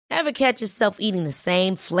Ever catch yourself eating the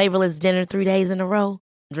same flavorless dinner 3 days in a row?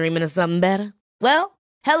 Dreaming of something better? Well,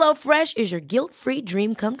 HelloFresh is your guilt-free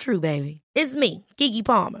dream come true, baby. It's me, Keke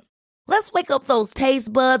Palmer. Let's wake up those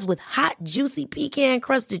taste buds with hot, juicy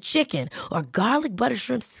pecan-crusted chicken or garlic butter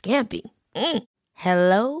shrimp scampi.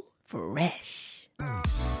 Hello Fresh.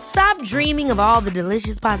 Stop dreaming of all the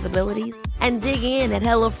delicious possibilities and dig in at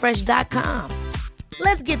HelloFresh.com.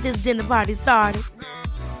 Let's get this dinner party started.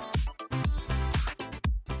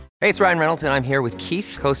 Hey, it's Ryan Reynolds, and I'm here with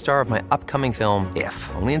Keith, co-star of my upcoming film,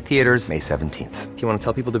 If, only in theaters May 17th. Do you want to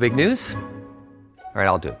tell people the big news? All right,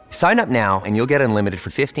 I'll do it. Sign up now and you'll get unlimited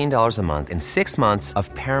for $15 a month and 6 months of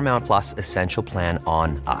Paramount Plus Essential Plan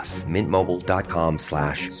on us.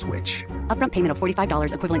 MintMobile.com/switch. Upfront payment of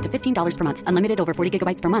 $45 equivalent to $15 per month. Unlimited over 40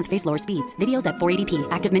 gigabytes per month. Face lower speeds. Videos at 480p.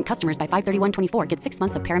 Active Mint customers by 531.24 get 6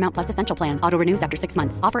 months of Paramount Plus Essential Plan. Auto renews after 6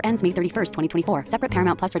 months. Offer ends May 31st, 2024. Separate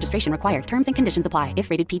Paramount Plus registration required. Terms and conditions apply if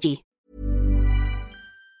rated PG.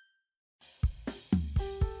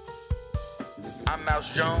 I'm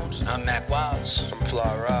Mouse Jones. I'm Mac Watts. I'm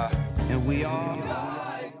Fly Rye. And we are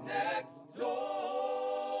Guys Next Door.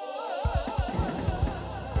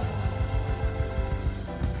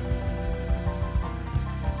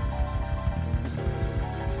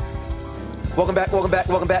 Welcome back.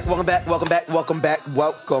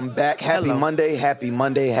 Happy Monday.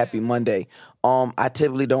 I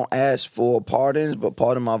typically don't ask for pardons, but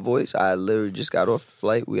pardon my voice. I literally just got off the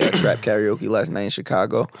flight. We had trap karaoke last night in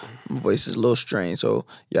Chicago. My voice is a little strange, so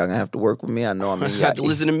y'all gonna have to work with me. I know I'm in you have to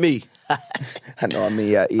listen to me. I know I'm in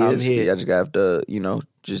y'all ears. I'm here. Y'all just gotta have to,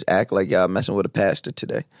 just act like y'all messing with a pastor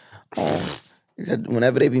today.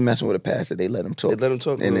 Whenever they be messing with a pastor, they let him talk. They let him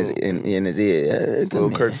talk in his ear. Little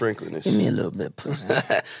Kirk Franklin. Give me a little bit of pussy.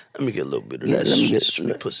 Let me get a little bit of that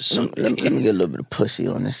sweet pussy Sunday. Let me get a little bit of pussy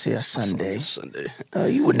on this here Sunday. Sunday.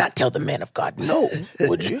 You would not tell the man of God no,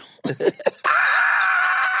 would you?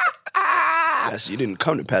 Yes, you didn't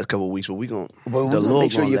come the past couple of weeks, but we're going to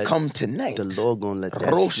make sure you come tonight. The Lord going to let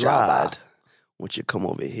that slide. Won't you come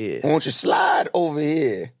over here? Won't you slide over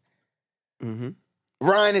here? Mm-hmm.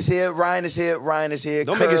 Ryan is here.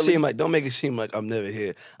 Don't make it seem like I'm never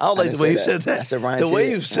here. I don't like the way you said that. I said Ryan's the way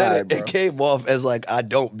here. you said Right, it came off as like I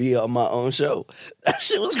don't be on my own show. That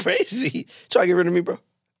shit was crazy. Try to get rid of me, bro.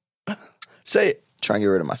 Say it. Trying to get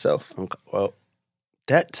rid of myself. Okay. Well,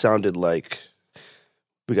 that sounded like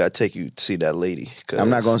we gotta take you to see that lady. I'm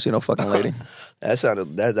not going to see no fucking lady.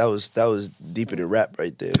 that was deeper than rap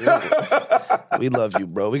right there. We love you,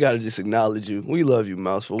 bro. We got to just acknowledge you. We love you,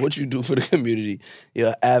 Mouse, for what you do for the community. You're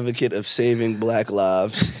an advocate of saving black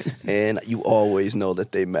lives, and you always know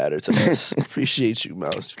that they matter to us. Appreciate you,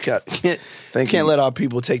 Mouse. Can't let our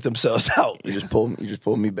people take themselves out. You just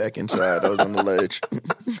pulled me back inside. I was on the ledge. But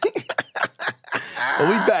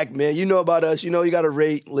we back, man. You know about us. You know you got to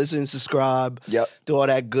rate, listen, subscribe. Yep. Do all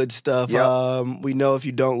that good stuff. Yep. We know if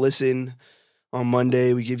you don't listen on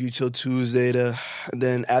Monday, we give you till Tuesday and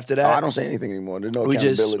then after that, I don't say anything anymore. There's no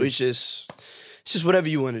accountability. It's just whatever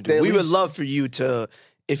you want to do. They We would love for you to,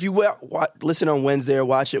 if you listen on Wednesday or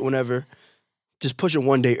watch it whenever, just push it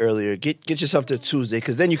one day earlier. Get yourself to Tuesday,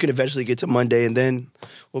 because then you can eventually get to Monday, and then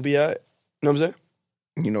we'll be all right. You know what I'm saying?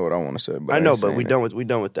 You know what I want to say. But I know, but we done with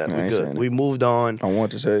that. We good. We moved on. I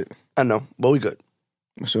want to say it. I know, but we good.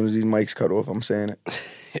 As soon as these mics cut off, I'm saying it.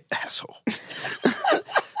 Asshole.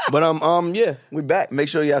 But yeah, we back. Make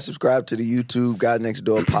sure y'all subscribe to the YouTube God Next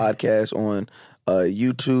Door podcast on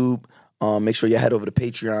YouTube. Make sure y'all head over to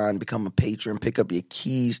Patreon, become a patron, pick up your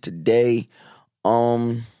keys today.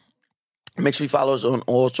 Make sure you follow us on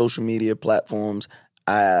all social media platforms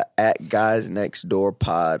at Guys Next Door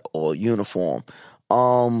Pod, all uniform.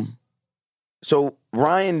 So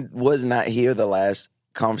Ryan was not here the last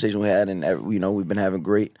conversation we had, and we've been having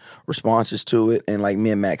great responses to it. And like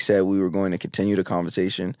me and Max said, we were going to continue the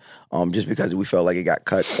conversation, just because we felt like it got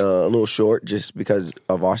cut a little short, just because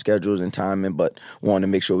of our schedules and timing. But wanted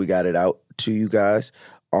to make sure we got it out to you guys.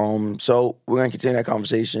 So we're gonna continue that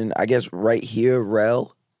conversation. I guess right here,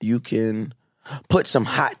 Rel, you can put some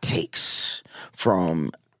hot takes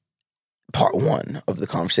from part one of the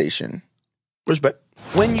conversation. Respect.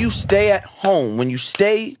 When you stay at home, when you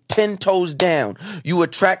stay 10 toes down, you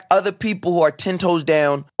attract other people who are 10 toes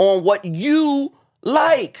down on what you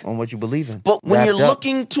like. On what you believe in. But when you're Wrapped up.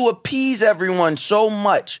 looking to appease everyone so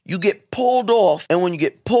much, you get pulled off. And when you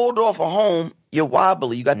get pulled off a home, you're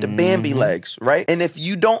wobbly. You got the Bambi legs, right? And if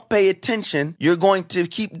you don't pay attention, you're going to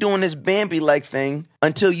keep doing this Bambi leg thing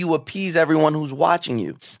until you appease everyone who's watching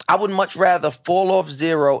you. I would much rather fall off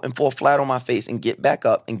 0 and fall flat on my face and get back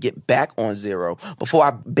up and get back on 0 before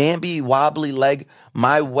I Bambi wobbly leg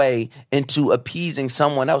my way into appeasing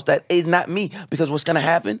someone else. That is not me. Because what's going to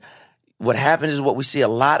happen? What happens is what we see a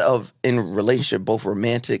lot of in relationship, both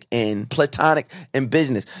romantic and platonic and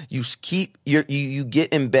business. You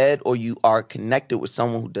get in bed or you are connected with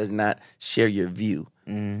someone who does not share your view.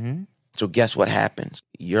 Mm-hmm. So guess what happens?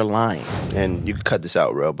 You're lying. And you can cut this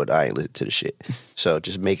out, bro, but I ain't listen to the shit. So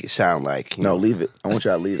just make it sound like... No, leave it. I want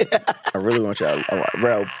y'all to leave it. I really want y'all...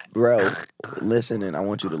 Bro, listen, and I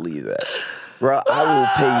want you to leave that. Bro, I will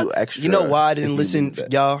pay you extra. You know why I didn't listen,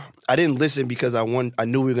 y'all? I didn't listen because I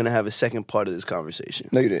knew we were going to have a second part of this conversation.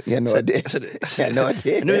 No, you didn't. Yeah, no, I did. I knew we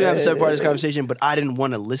were going to have a second part of this conversation, but I didn't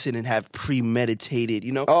want to listen and have premeditated,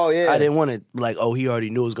 you know? Oh, yeah. I didn't want to, like, he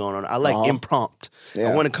already knew what was going on. I like impromptu.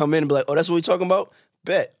 Yeah. I want to come in and be like, that's what we talking about?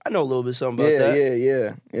 Bet. I know a little bit something about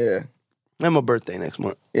that. Yeah. And my birthday next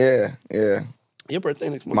month. Yeah. Your birthday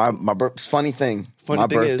next month. My funny thing. My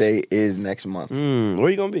birthday is next month. Where are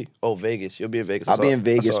you gonna be? Oh, Vegas. You'll be in Vegas. I'll be in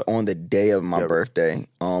Vegas on the day of my birthday.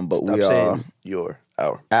 But Stop we saying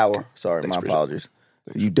our. Sorry, my apologies.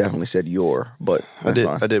 You definitely said your, but I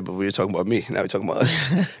did. But we were talking about me. Now we're talking about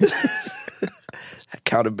us.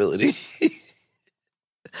 Accountability.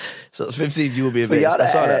 So 15th, you will be in Vegas. I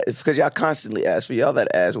saw that because y'all constantly ask. For y'all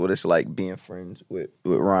that ask what it's like being friends with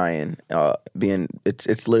Ryan,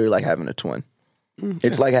 it's literally like having a twin.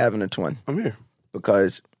 It's like having a twin. I'm here.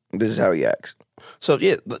 Because this is how he acts. So,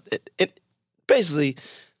 yeah, it basically,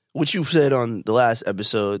 what you said on the last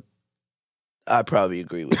episode, I probably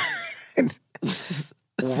agree with.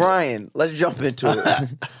 Ryan, let's jump into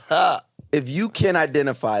it. If you can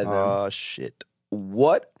identify them. Oh, shit.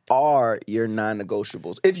 What are your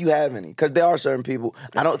non-negotiables, if you have any? Because there are certain people.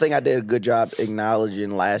 I don't think I did a good job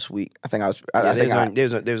acknowledging last week. I think I was.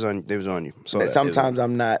 They was on you. So sometimes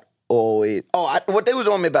I'm not always. What they was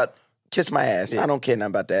on me about? Kiss my ass. Yeah. I don't care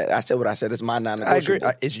nothing about that. I said what I said. It's my non-negotiable. I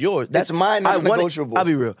agree. It's yours. That's my non-negotiable. I'll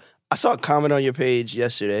be real. I saw a comment on your page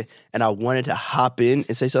yesterday, and I wanted to hop in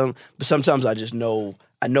and say something, but sometimes I just know.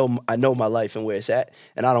 I know my life and where it's at,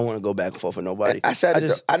 and I don't want to go back and forth with nobody. I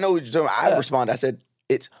know what you're talking about. I responded. I said,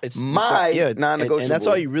 it's my non-negotiable. And that's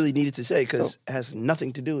all you really needed to say, because it has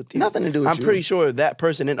nothing to do with you. Nothing to do with you. I'm pretty sure that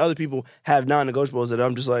person and other people have non-negotiables that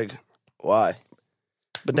I'm just like, why?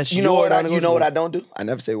 But that's you know what I don't do? I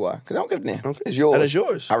never say why, because I don't give a damn. Okay. It's yours. That is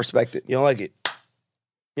yours. I respect it. You don't like it.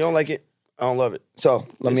 You don't like it. I don't love it. So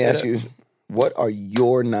let me ask you, what are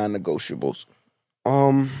your non-negotiables?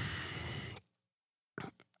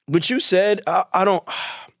 What you said, I don't.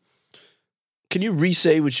 Can you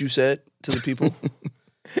re-say what you said to the people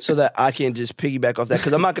so that I can just piggyback off that?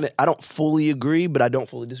 Because I don't fully agree, but I don't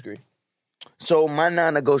fully disagree. So my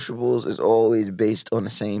non-negotiables is always based on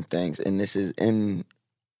the same things, and this is in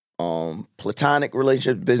platonic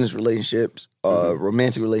relationships, business relationships,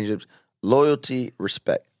 romantic relationships, loyalty,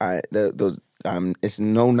 respect. There's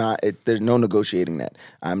no negotiating that.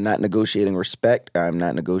 I'm not negotiating respect. I'm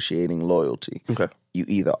not negotiating loyalty. Okay. You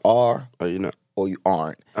either are or you're not, or you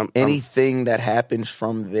aren't. Anything that happens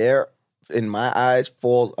from there, in my eyes,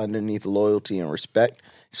 falls underneath loyalty and respect.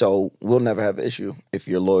 So we'll never have an issue if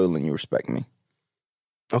you're loyal and you respect me.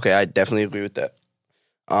 Okay, I definitely agree with that.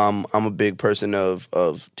 I'm a big person of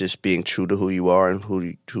just being true to who you are and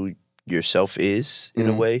who yourself is in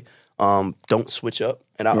a way. Don't switch up.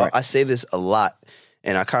 And I say this a lot,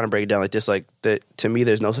 and I kind of break it down like this. Like, to me,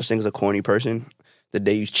 there's no such thing as a corny person. The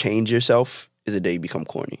day you change yourself is the day you become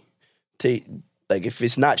corny. Like, if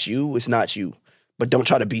it's not you, it's not you. But don't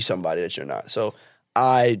try to be somebody that you're not. So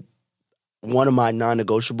one of my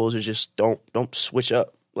non-negotiables is just don't switch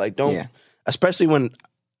up. Like, especially when,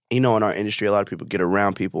 in our industry, a lot of people get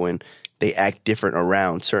around people and they act different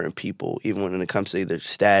around certain people, even when it comes to either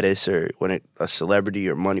status or a celebrity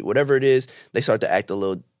or money, whatever it is, they start to act a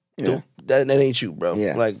little, that ain't you, bro.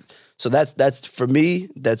 Yeah. Like, so that's for me,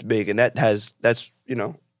 that's big. And that's,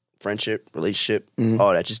 friendship, relationship,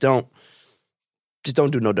 all that. Just don't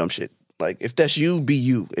do no dumb shit. Like, if that's you, be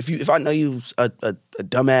you. If I know you a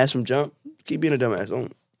dumbass from jump, keep being a dumbass.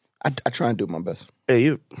 Don't. I try and do my best. Hey,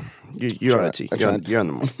 you're on the tee. You're on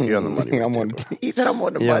the money. You're on the money. I'm on the tee. He said I'm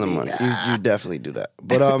on the money. You're on the money. You definitely do that.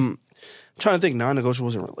 But I'm trying to think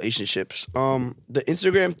non-negotiables in relationships. The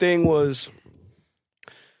Instagram thing was,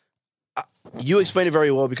 you explained it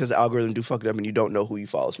very well, because the algorithm do fuck it up and you don't know who you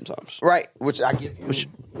follow sometimes. Right, which I give you.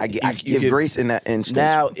 I give grace in that instance.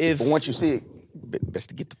 Now, but once you see it, best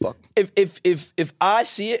to get the fuck. If I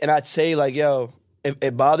see it and I'd say, like, yo, if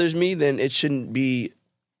it bothers me, then it shouldn't be.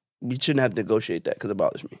 We shouldn't have to negotiate that because it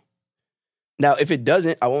bothers me. Now, if it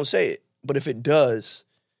doesn't, I won't say it. But if it does,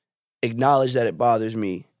 acknowledge that it bothers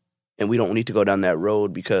me, and we don't need to go down that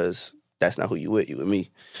road because that's not who you with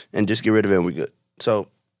me, and just get rid of it and we're good. So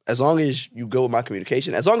as long as you go with my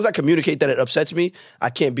communication, as long as I communicate that it upsets me,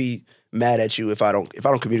 I can't be mad at you if I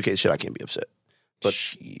don't communicate shit. I can't be upset. But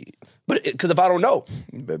because if I don't know,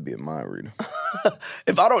 you better be a mind reader.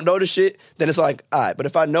 If I don't know the shit, then it's like, all right. But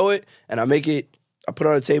if I know it and I make it, I put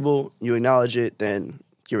it on the table, you acknowledge it, then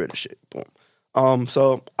get rid of shit. Boom.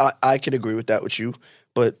 So I can agree with that with you,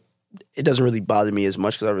 but it doesn't really bother me as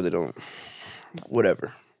much because I really don't.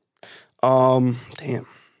 Whatever. Damn.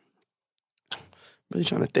 Really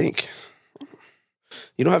trying to think.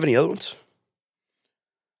 You don't have any other ones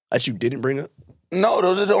that you didn't bring up? No,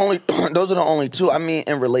 those are the only two. I mean,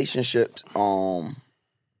 in relationships,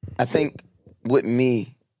 I think with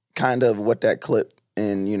me, kind of what that clip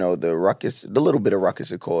and the ruckus, the little bit of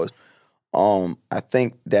ruckus it caused. I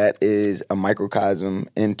think that is a microcosm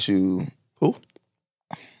into who?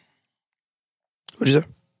 What'd you say?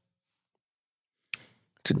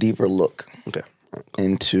 It's a deeper look. Okay.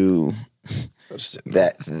 Into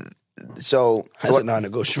that. So that's a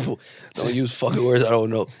non-negotiable. Don't use fucking words I don't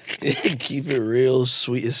know. Keep it real,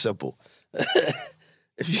 sweet and simple.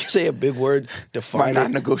 If you say a big word, define my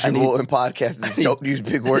non-negotiable in podcasting. Don't use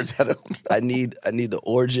big words I don't know. I need the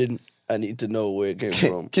origin. I need to know where it came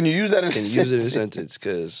from. Can you use that in a sentence? Use it in a sentence?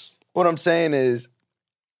 Because what I'm saying is,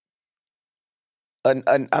 I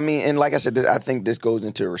mean, and like I said, I think this goes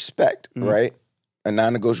into respect, right? A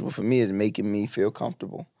non-negotiable for me is making me feel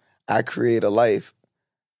comfortable. I create a life.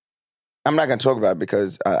 I'm not going to talk about it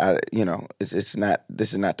because it's not.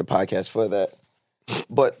 This is not the podcast for that.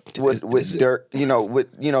 But with Dirk,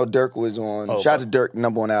 Dirk was on. Shout out to Dirk,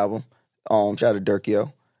 #1 album. Shout out to Dirk,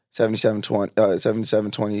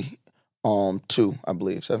 7720, 2, I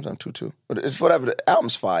believe, 7722. But it's whatever. The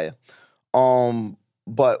album's fire.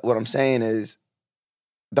 But what I'm saying is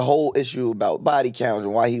the whole issue about body count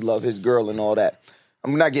and why he loved his girl and all that.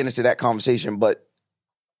 I'm not getting into that conversation, but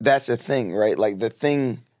that's a thing, right? Like the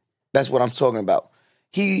thing. That's what I'm talking about.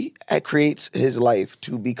 He creates his life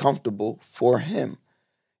to be comfortable for him.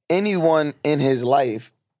 Anyone in his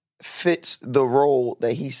life fits the role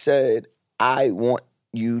that he said, I want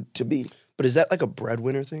you to be. But is that like a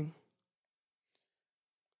breadwinner thing?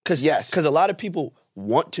 Yes. Because a lot of people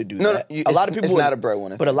want to do that. A lot of people it's not a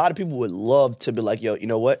breadwinner. But a lot of people would love to be like, yo, you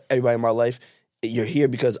know what? Everybody in my life, you're here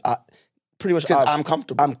because I'm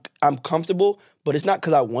comfortable. I'm comfortable, but it's not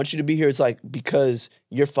because I want you to be here. It's like because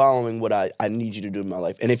you're following what I need you to do in my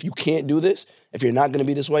life. And if you can't do this, if you're not going to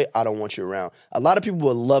be this way, I don't want you around. A lot of people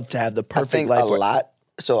would love to have the perfect life.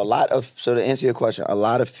 So to answer your question, a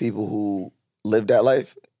lot of people who live that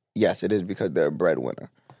life, yes, it is because they're a breadwinner.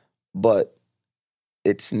 But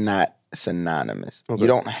it's not synonymous. Okay. You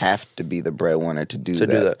don't have to be the breadwinner to do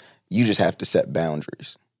that. You just have to set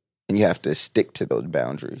boundaries. And you have to stick to those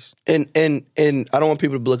boundaries. And I don't want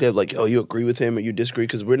people to look at like, oh, you agree with him or you disagree,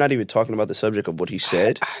 because we're not even talking about the subject of what he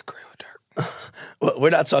said. I agree with Dirk. Well,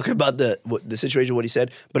 we're not talking about the situation, what he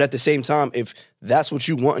said. But at the same time, if that's what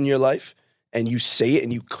you want in your life and you say it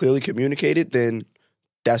and you clearly communicate it, then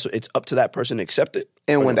it's up to that person to accept it.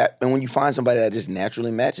 And when you find somebody that just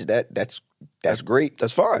naturally matches that's great.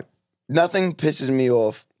 That's fine. Nothing pisses me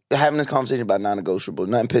off. Having this conversation about non-negotiables,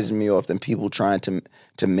 nothing pisses me off than people trying to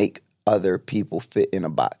make other people fit in a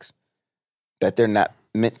box that they're not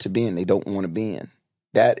meant to be in, they don't want to be in.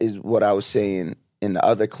 That is what I was saying in the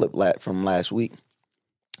other clip from last week.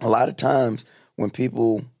 A lot of times when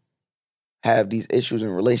people have these issues in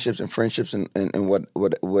relationships and friendships and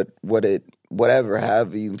whatever,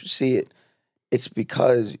 however you see it, it's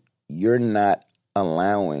because you're not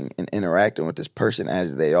allowing and interacting with this person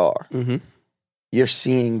as they are. Mm-hmm. You're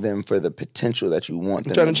seeing them for the potential that you want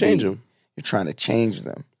them to be. You're trying to change them. You're trying to change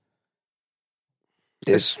them.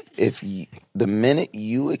 The minute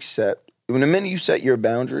you set your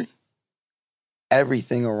boundary,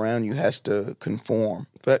 everything around you has to conform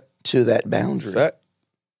to that boundary.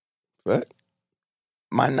 Right.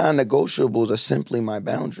 My non-negotiables are simply my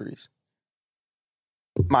boundaries.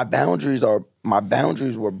 My boundaries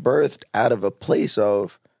were birthed out of a place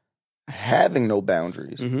of having no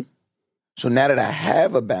boundaries. Mm-hmm. So now that I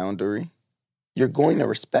have a boundary, you're going to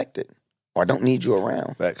respect it, or I don't need you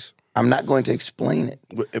around. Facts. I'm not going to explain it.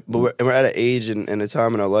 But we're at an age and a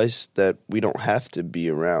time in our lives that we don't have to be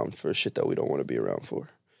around for shit that we don't want to be around for.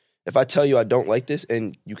 If I tell you I don't like this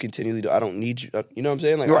and you continually do, I don't need you. You know what I'm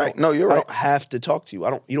saying? Like, right. No, you're right. I don't have to talk to you.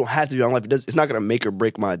 You don't have to be on life. It's not going to make or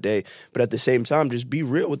break my day. But at the same time, just be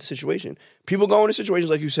real with the situation. People go into situations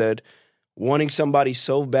like you said wanting somebody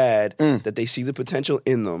so bad that they see the potential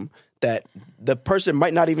in them that the person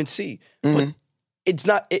might not even see. But it's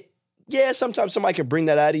not, sometimes somebody can bring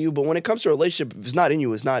that out of you, but when it comes to a relationship, if it's not in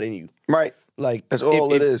you, it's not in you. Right. Like That's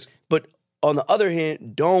all it is. But on the other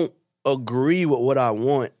hand, don't agree with what I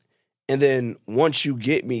want. And then once you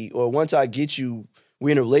get me, or once I get you,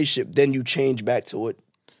 we're in a relationship, then you change back to what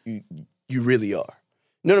you really are.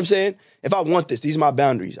 You know what I'm saying? If I want this, these are my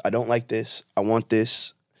boundaries. I don't like this. I want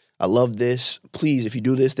this. I love this. Please, if you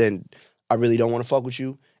do this, then I really don't want to fuck with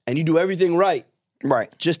you. And you do everything right.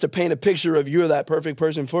 Right. Just to paint a picture of you're that perfect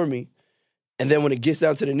person for me. And then when it gets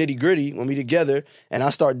down to the nitty gritty, when we together, and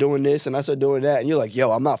I start doing this and I start doing that, and you're like,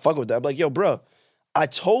 yo, I'm not fucking with that. I'm like, yo, bro, I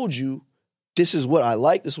told you this is what I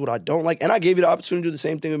like, this is what I don't like. And I gave you the opportunity to do the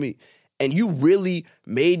same thing with me. And you really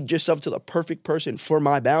made yourself to the perfect person for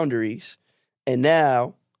my boundaries. And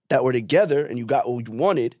now that we're together and you got what you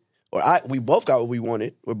wanted, we both got what we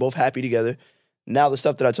wanted, we're both happy together. Now the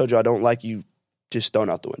stuff that I told you I don't like, you just thrown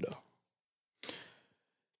out the window.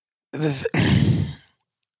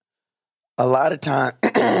 A lot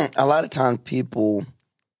of time people,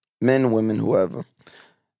 men, women, whoever,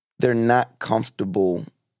 they're not comfortable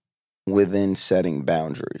within setting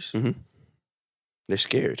boundaries. Mm-hmm. They're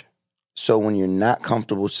scared. So when you're not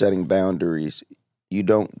comfortable setting boundaries, you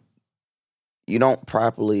don't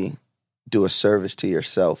properly do a service to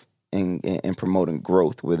yourself in promoting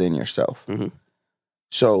growth within yourself. Mm-hmm.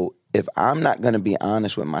 So if I'm not going to be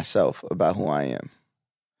honest with myself about who I am,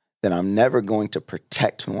 then I'm never going to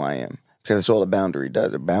protect who I am, because that's all a boundary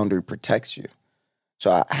does. A boundary protects you.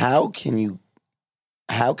 So how can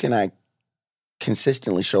I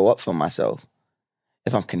consistently show up for myself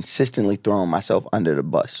if I'm consistently throwing myself under the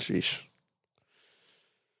bus? Sheesh.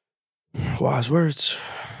 Wise words.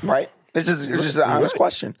 Right? It's just an honest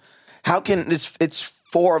question. How can it's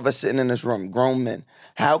four of us sitting in this room, grown men.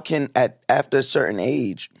 How can after a certain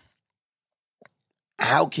age,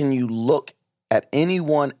 how can you look at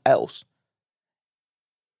anyone else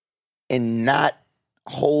and not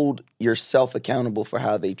hold yourself accountable for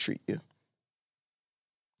how they treat you?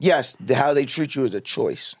 Yes, how they treat you is a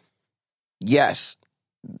choice. Yes,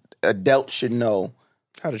 adults should know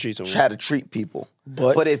how to treat someone, how to treat people.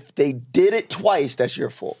 But if they did it twice, that's your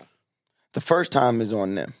fault. The first time is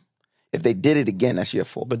on them. If they did it again, that's your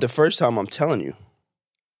fault. But the first time, I'm telling you.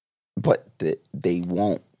 But they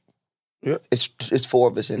won't. Yeah. It's four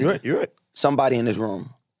of us in here. You're right. Somebody in this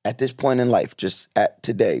room at this point in life, just at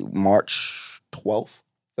today, March 12th,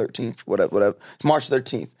 13th, whatever. March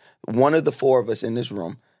 13th. One of the four of us in this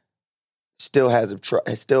room still has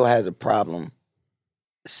a problem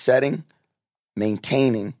setting,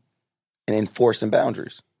 maintaining, and enforcing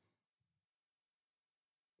boundaries.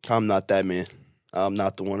 I'm not that man. I'm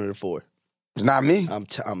not the one of the four. It's not me. I'm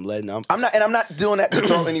not doing that to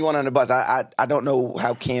throw anyone on the bus. I don't know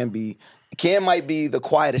how Cam be. Cam might be the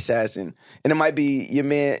quiet assassin, and it might be your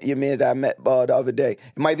man that I met the other day.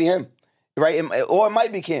 It might be him, right? Or it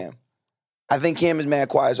might be Cam. I think Cam is mad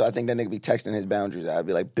quiet, so I think that nigga be texting his boundaries. I'd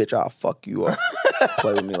be like, bitch, I'll fuck you up.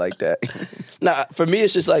 Play with me like that. Nah, for me,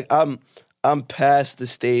 it's just like I'm past the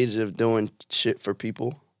stage of doing shit for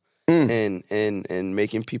people and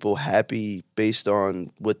making people happy based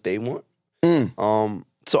on what they want.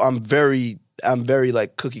 So I'm very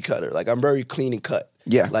like cookie cutter. Like I'm very clean and cut.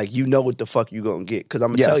 Yeah. Like you know what the fuck you gonna get. Cause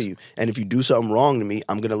I'm gonna tell you. And if you do something wrong to me,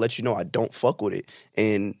 I'm gonna let you know I don't fuck with it.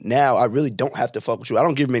 And now I really don't have to fuck with you. I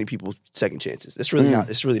don't give many people second chances. It's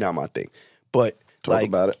really not my thing. But Talk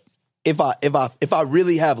about it. If I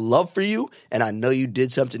really have love for you and I know you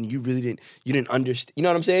did something you didn't understand, you know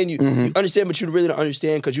what I'm saying? You understand, but you really don't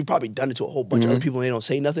understand because you've probably done it to a whole bunch of other people and they don't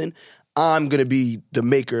say nothing. I'm going to be the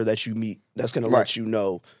maker that you meet that's going to let you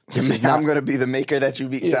know. I'm going to be the maker that you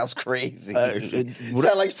meet. Sounds crazy.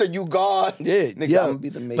 Sound like, so you God. Yeah. Nigga, yeah. I'm going to be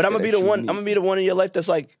the maker. But I'm going to be the one. I'm going to be the one in your life that's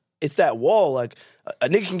like, it's that wall. Like a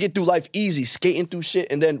nigga can get through life easy, skating through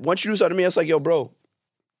shit. And then once you do something to me, it's like, yo, bro,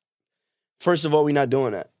 first of all, we're not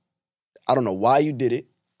doing that. I don't know why you did it.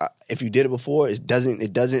 If you did it before, it doesn't.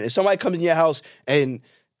 If somebody comes in your house and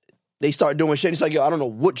they start doing shit, it's like, yo, I don't know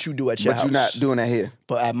what you do at your house. But you're not doing that here.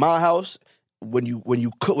 But at my house, when you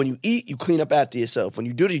cook, when you eat, you clean up after yourself. When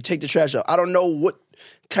you do it, you take the trash out. I don't know what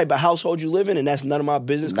type of household you live in, and that's none of my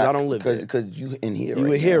business because I don't live there. Because you in here You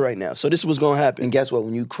right in here now. right now. So this is what's going to happen. And guess what?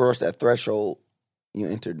 When you cross that threshold, you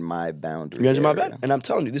entered my boundary. You entered my boundary. And I'm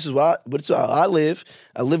telling you, this is how I live.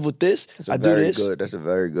 I live with this. I do this. That's a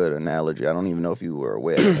very good analogy. I don't even know if you were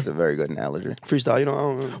aware. That's a very good analogy. Freestyle, you know, I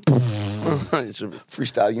don't know.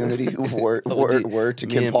 Freestyle unity. Word to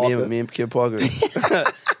Kim Parker. Me and Kim Parker.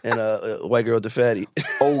 And a white girl, the fatty.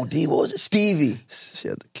 OD, what was it? Stevie. She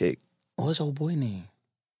had the cake. What was old boy name?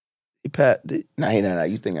 Nah,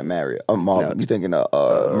 you thinking Mario. Marvin. You thinking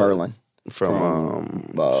Merlin. From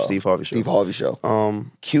Steve Harvey Show. Steve Harvey Show.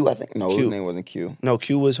 Q, I think. No, Q. his name wasn't Q. No,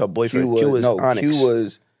 Q was her boyfriend. Q was Onyx.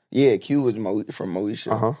 Q was from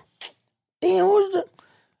Moesha. Uh-huh. Damn, what was that?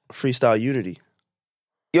 Freestyle Unity.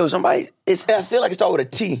 Yo, I feel like it started with a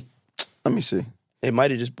T. Let me see. It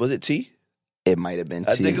might have just, was it T? It might have been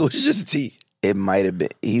T. I think it was just T. It might have been.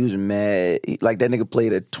 He was mad. Like, that nigga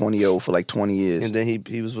played a 20-0 for like 20 years. And then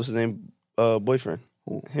he was, what's his name, boyfriend.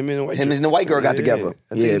 Him and the white girl got together.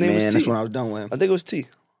 Yeah, man, that's when I was done with him. I think it was T.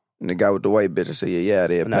 And the guy with the white bitch, I said, yeah,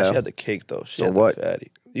 there, Nah, pal. she had the cake, though. She So had what? The fatty.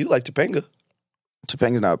 You like Topanga?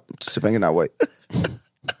 Topanga's not white.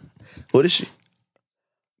 What is she?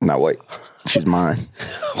 Not white. She's mine.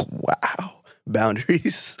 Wow.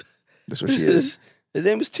 Boundaries. That's what she is. His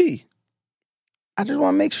name was T. I just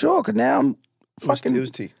want to make sure, because now I'm fucking... It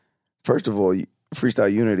was T. First of all,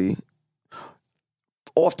 Freestyle Unity.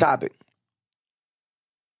 Off topic.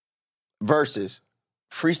 Versus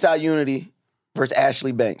Freestyle Unity versus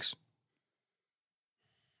Ashley Banks.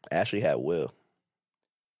 Ashley had Will.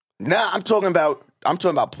 Nah, I'm talking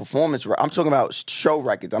about performance. I'm talking about show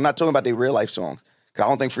records. I'm not talking about their real life songs. Because I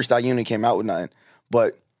don't think Freestyle Unity came out with nothing.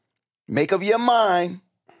 But make up your mind.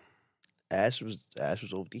 Ash was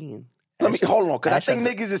ODing. Let me hold on, because I think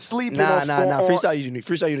niggas is sleeping. Nah. Freestyle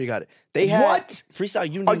Unity got it. They had what? Freestyle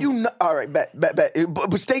Unity. Are you not, all right? Bet.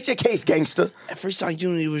 But state your case, gangster. Freestyle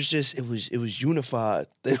Unity was just it was unified.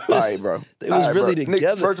 All right, bro. It was really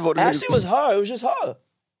together. First of all, Ashley was her. It was just her.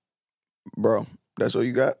 Bro, that's all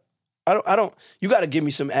you got. I don't. You got to give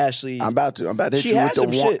me some Ashley. I'm about to hit you with the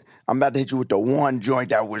one. Shit. I'm about to hit you with the one joint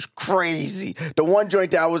that was crazy. The one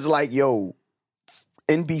joint that was like, yo,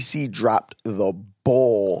 NBC dropped the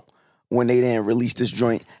ball when they didn't release this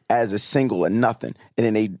joint as a single or nothing, and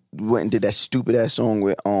then they went and did that stupid ass song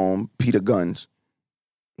with Peter Guns.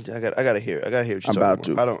 I gotta hear it. I gotta hear what you're I'm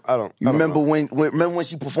talking about about. I don't. You remember when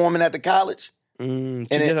she performing at the college? She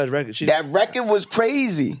did her record. That record was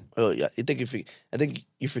crazy. Oh yeah, I think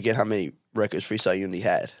you forget how many records Freestyle Unity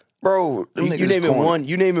had, bro. You name it one.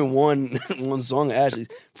 You name it one song. Actually,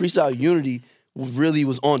 Freestyle Unity really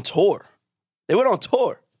was on tour. They went on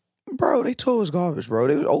tour. Bro, they told us garbage, bro.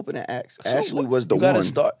 They was opening acts. Ashley was the one.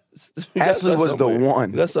 Ashley was the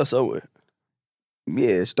one. You gotta start somewhere.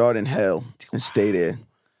 Yeah, start in hell and stay there.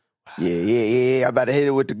 Yeah. I'm about to hit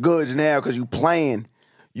it with the goods now because you playing.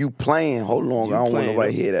 Hold on, I don't want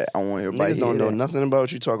nobody to hear that. I don't want everybody to hear that. Niggas don't know nothing about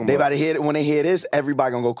what you talking They about. about to hear it. When they hear this,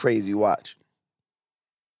 everybody gonna go crazy. Watch.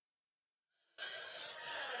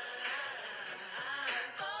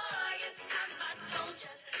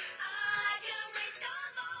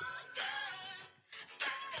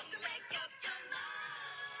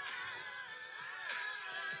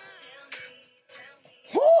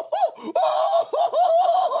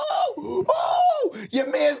 Your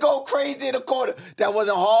man's going crazy in the corner. That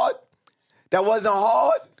wasn't hard.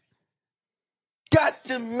 Got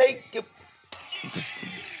to make it.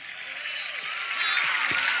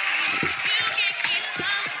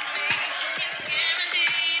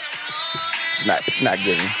 It's not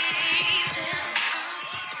giving.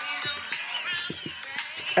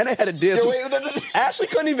 And they had a dance. Ashley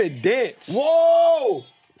couldn't even dance. Whoa!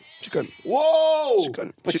 She couldn't. Whoa! She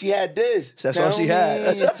couldn't. But she had this. That's all she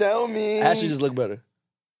had. Tell me. Ashley just looked better.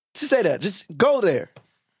 Just say that. Just go there.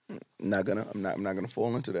 I'm not gonna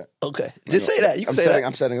fall into that. Okay. Just say that. You can say that.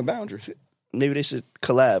 I'm setting a boundary. Maybe they should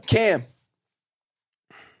collab. Cam,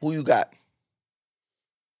 who you got?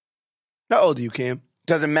 How old are you, Cam?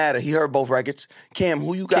 Doesn't matter. He heard both records. Cam,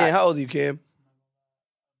 who you got? Cam, how old are you, Cam?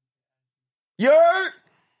 You heard?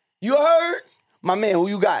 You heard? My man, who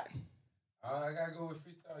you got? I gotta go with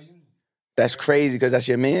Freestyle Unity. That's crazy because that's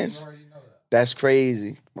your man's. You already know that. That's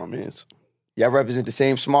crazy. My man's. Y'all represent the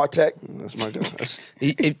same smart tech? That's my guy.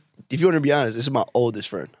 If you want to be honest, this is my oldest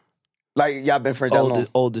friend. Like, y'all been friends that long?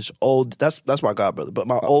 Oldest. That's my god brother. But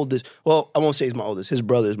my oldest, well, I won't say he's my oldest. His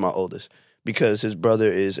brother is my oldest because his brother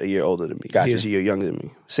is a year older than me. Gotcha. He's a year younger than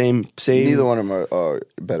me. Same. Neither one of them are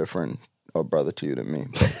a better friend or brother to you than me.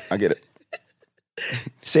 But I get it.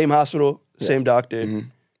 Same hospital, same doctor. Mm-hmm.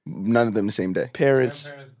 None of them the same day.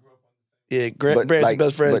 Parents. Grandparents grew up on Yeah, parents and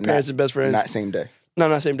best friends. Parents and best friends. Not same day. No,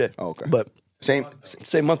 not same day. Oh, okay. But Same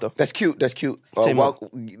month though. That's cute. Same month.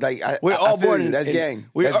 We're all born in that's gang.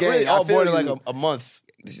 We're That's gang. really all I feel born in you. like a month.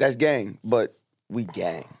 That's gang, but we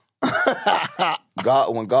gang.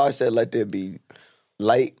 When God said let there be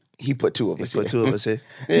light, he put two of us here. Put two of us here.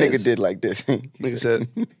 Nigga did like this. Nigga said,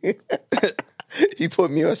 he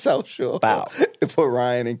put me on South Shore. Wow. He put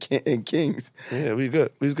Ryan and Kings. yeah, we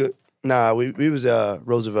good. We was good. Nah, we was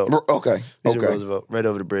Roosevelt. Okay. We was in Okay. Roosevelt, right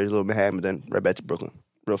over the bridge, little Manhattan, then right back to Brooklyn.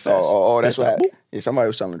 real fast. Oh, that's Like, what happened. Yeah, somebody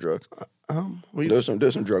was selling drugs. There's some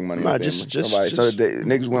drug money. Nah, in the just- family. So the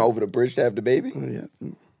niggas went over the bridge to have the baby. Yeah.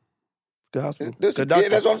 Good hospital. Good Good doctor. Yeah,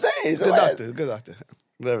 that's what I'm saying. Good doctor. Good doctor.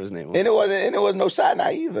 Whatever his name was. And it wasn't no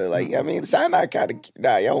cyanide either. Like, I mean, cyanide kind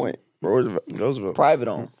of, y'all went Roosevelt. private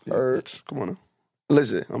on. Yeah. Come on now.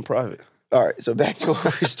 Listen. I'm private. All right, so back to what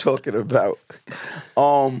we was talking about.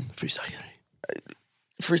 Freestyle Unity.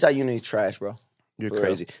 Freestyle Unity trash, bro. You're For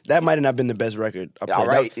crazy. That might have not been the best record. I played. All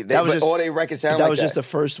right. That was just all they records sound that like was just the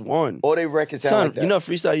first one. All they records sound Son, like that. you know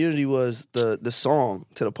Freestyle Unity was the song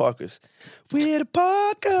to the Parkers. We're the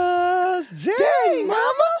Parkers. Dang,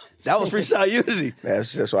 mama. That was Freestyle Unity.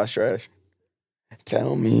 That's why it's trash.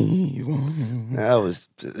 Tell me you want me. That was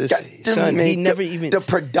this God, son. man, He never even the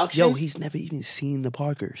production. Yo, he's never even seen the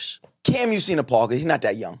Parkers. Cam, you seen the Parker? He's not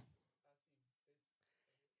that young.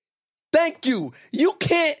 Thank you. You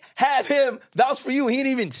can't have him vouch for you.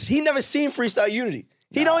 He never seen Freestyle Unity.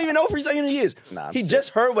 He don't even know what Freestyle Unity is. Nah, he just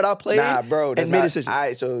heard what I played. Nah, bro, and made a decision. All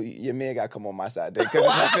right, so your man got to come on my side. What?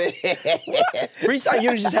 Freestyle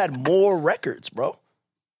Unity just had more records, bro.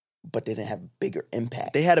 But they didn't have bigger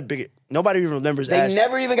impact. They had a bigger. Nobody even remembers. They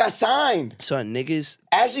never even got signed. Son, niggas.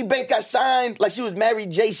 Ashley Banks got signed like she was Mary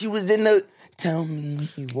J. She was in the Tell Me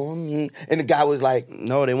You Want Me, and the guy was like,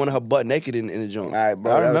 No, they wanted her butt naked in the joint. all right,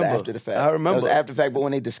 bro, I that remember. was after the fact. I remember. That was after the fact, but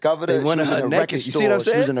when they discovered her, They wanted she was her in a naked. record You store. see what I'm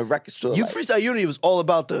saying? She was in a record store. You like, Freestyle Unity was all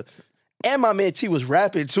about the. And my man T was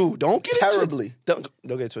rapping too. Don't get Terribly. It twisted.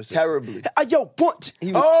 Don't get it twisted. terribly. Yo, what?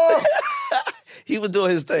 He was, he was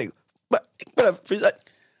doing his thing. But Freestyle.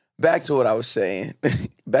 Back to what I was saying.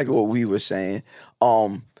 Back to what we were saying.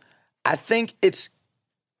 I think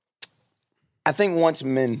once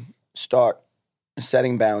men start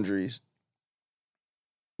setting boundaries,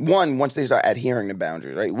 once they start adhering to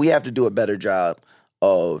boundaries, right? We have to do a better job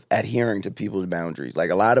of adhering to people's boundaries.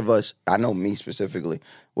 Like a lot of us, I know me specifically,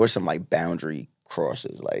 we're some like boundary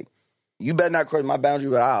crossers. Like, you better not cross my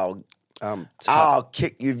boundary, but I'll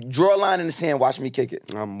kick you. Draw a line in the sand, watch me kick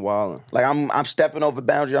it. I'm wilding. Like I'm stepping over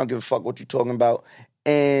boundaries. I don't give a fuck what you're talking about.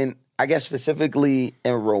 And I guess specifically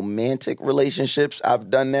in romantic relationships, I've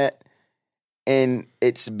done that. And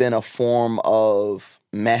it's been a form of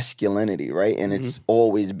masculinity, right? And it's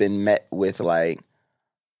always been met with like,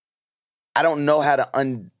 I don't know how to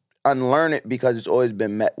unlearn it because it's always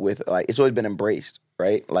been met with like, it's always been embraced,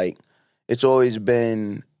 right? Like it's always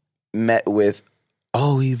been met with,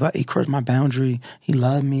 oh, he crossed my boundary. He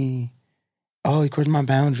loved me. Oh, he crossed my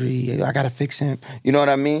boundary. I gotta fix him. You know what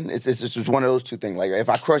I mean? It's just one of those two things. Like if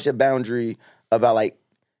I cross your boundary about like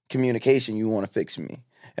communication, you want to fix me.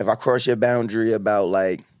 If I cross your boundary about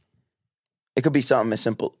like, it could be something as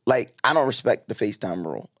simple. Like I don't respect the FaceTime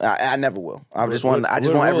rule. I never will. I just want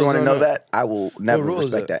everyone to know that I will never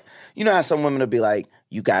respect that. You know how some women will be like,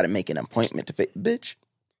 you got to make an appointment to bitch.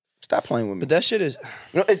 Stop playing with me. But that shit is.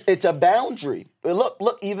 You know, it's a boundary.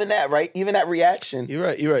 Look, even that, right? Even that reaction. You're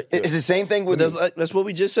right. It's the same thing with that's what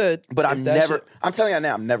we just said. But I'm shit, telling you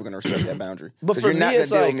now, I'm never going to respect that boundary. But for you're me, not going it's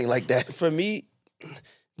to deal like, with me like that. For me,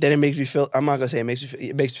 then it makes me feel. I'm not gonna say it makes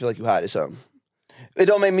me feel like you hiding something. It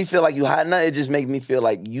don't make me feel like you hiding nothing. It just make me feel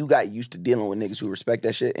like you got used to dealing with niggas who respect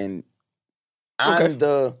that shit. And I'm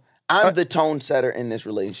the tone setter in this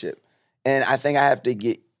relationship. And I think I have to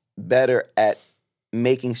get better at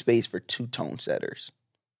making space for two tone setters.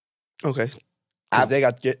 Okay.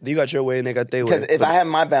 You got your way and they got their way. Because if I have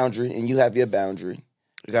my boundary and you have your boundary,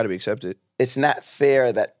 you got to be accepted. It's not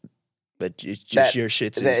fair that it's just your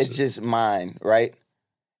shit. It's just mine, right?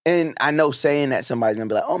 And I know saying that somebody's gonna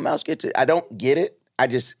be like, "Oh, Mouse gets it." I don't get it. I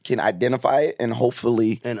just can identify it and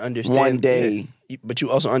hopefully and understand one day. Yeah. But you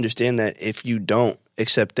also understand that if you don't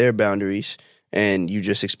accept their boundaries and you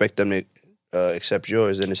just expect them to accept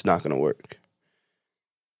yours, then it's not going to work.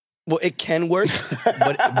 Well, it can work,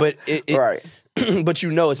 but it right. But you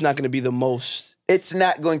know, it's not going to be the most. It's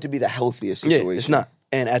not going to be the healthiest situation. Yeah, it's not.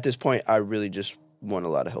 And at this point, I really just want a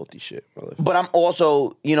lot of healthy shit. But I'm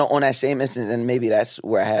also, on that same instance, and maybe that's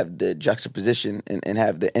where I have the juxtaposition and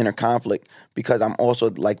have the inner conflict, because I'm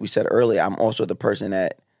also, like we said earlier, I'm also the person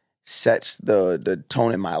that sets the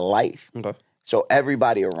tone in my life. Okay. So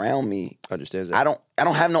everybody around me understands that. I don't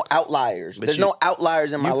have no outliers. There's no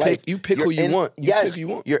outliers in my life. You pick who you want. Yes, pick who you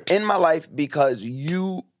want. You're in my life because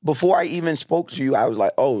before I even spoke to you, I was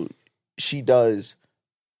like, oh, she does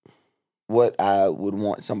what I would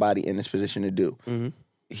want somebody in this position to do. Mm-hmm.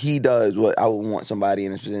 He does what I would want somebody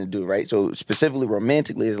in this position to do, right? So specifically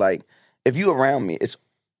romantically, it's like, if you around me, it's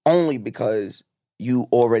only because you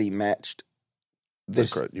already matched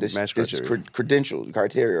this criteria,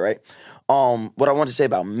 right? What I want to say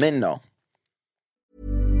about men, though.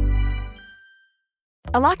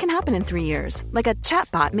 A lot can happen in 3 years, like a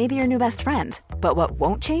chatbot may be your new best friend. But what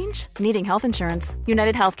won't change? Needing health insurance.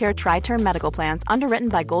 United Healthcare Tri-Term Medical Plans, underwritten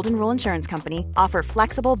by Golden Rule Insurance Company, offer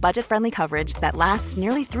flexible, budget-friendly coverage that lasts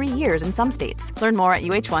nearly 3 years in some states. Learn more at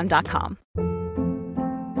uh1.com.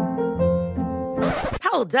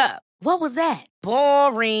 Hold up. What was that?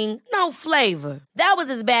 Boring. No flavor. That was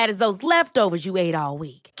as bad as those leftovers you ate all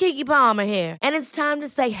week. Keke Palmer here, and it's time to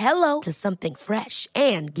say hello to something fresh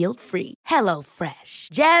and guilt-free. Hello Fresh.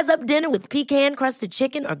 Jazz up dinner with pecan-crusted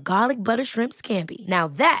chicken or garlic butter shrimp scampi. Now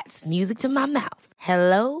that's music to my mouth.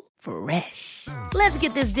 Hello Fresh. Let's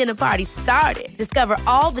get this dinner party started. Discover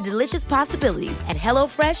all the delicious possibilities at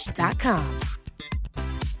hellofresh.com.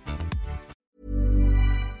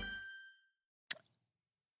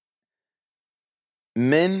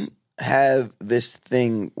 Men have this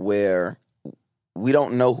thing where we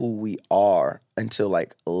don't know who we are until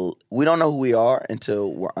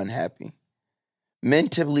we're unhappy. Men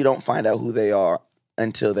typically don't find out who they are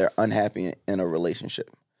until they're unhappy in a relationship.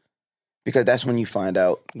 Because that's when you find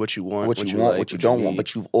out what you want, what you don't want,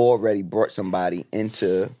 but you've already brought somebody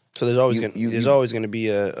into. So there's always going to be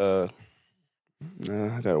I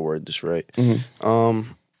got to word this right.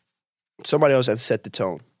 Mm-hmm. Somebody else has to set the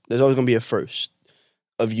tone. There's always going to be a first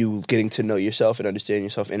of you getting to know yourself and understand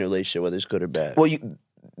yourself in a relationship, whether it's good or bad. Well, you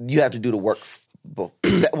have to do the work.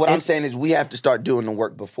 What I'm saying is we have to start doing the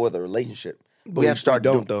work before the relationship. We have to start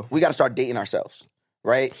though. We got to start dating ourselves,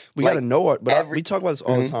 right? We got to know it. But we talk about this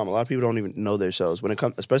all the time. A lot of people don't even know themselves when it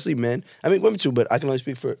comes, especially men. I mean, women too, but I can only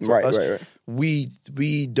speak for us. Right. We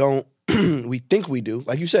don't. We think we do.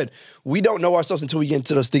 Like you said, we don't know ourselves until we get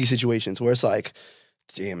into those sticky situations where it's like,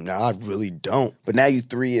 damn, nah, I really don't. But now you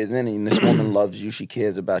 3 years in and this woman loves you, she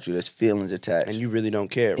cares about you, there's feelings attached. And you really don't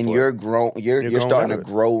care. And you're starting to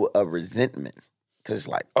grow a resentment. Because it's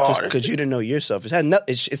like, because you didn't know yourself.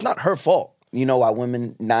 It's not her fault. You know why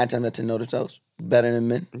women 9 times out of 10 know themselves better than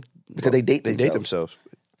men? Because they date themselves.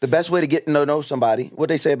 The best way to get to know somebody, what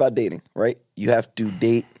they say about dating, right? You have to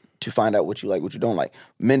date to find out what you like, what you don't like.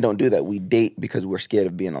 Men don't do that. We date because we're scared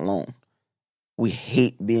of being alone. We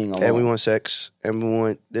hate being alone. And we want sex.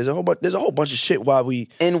 And there's a whole bunch of shit why we...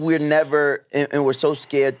 And we're so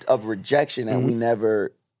scared of rejection and we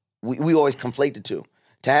always conflate the two.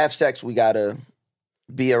 To have sex, we gotta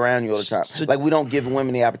be around you all the time. Like, we don't give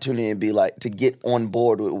women the opportunity to be like, to get on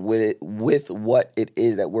board with what it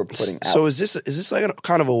is that we're putting out. So is this like a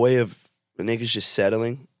kind of a way of niggas just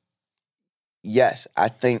settling? Yes, I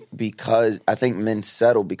think men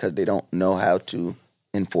settle because they don't know how to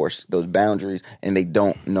enforce those boundaries, and they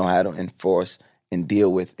don't know how to enforce and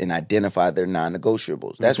deal with and identify their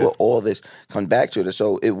non-negotiables. That's what all this comes back to.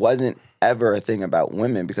 So it wasn't ever a thing about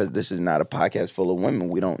women, because this is not a podcast full of women.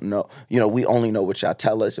 We don't know. We only know what y'all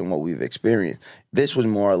tell us and what we've experienced. This was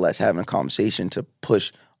more or less having a conversation to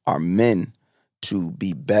push our men to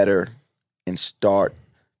be better and stop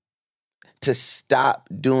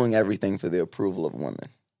doing everything for the approval of women.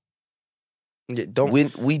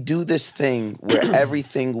 We do this thing where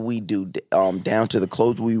everything we do, down to the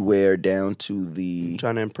clothes we wear, down to the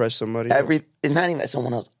trying to impress somebody. It's not even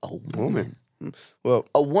someone else. A woman. Well,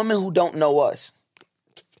 a woman who don't know us.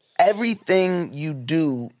 Everything you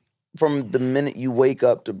do, from the minute you wake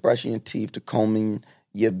up to brushing your teeth, to combing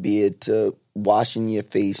your beard, to washing your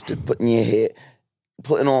face, to putting your hair,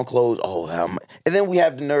 putting on clothes. And then we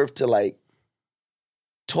have the nerve to like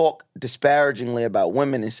talk disparagingly about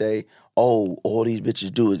women and say, oh, all these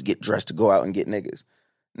bitches do is get dressed to go out and get niggas.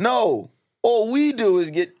 No, all we do is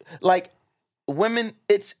get, like, women,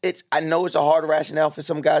 I know it's a hard rationale for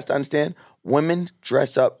some guys to understand. Women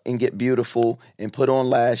dress up and get beautiful and put on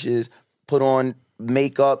lashes, put on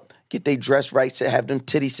makeup, get their dress right, have them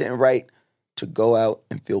titties sitting right to go out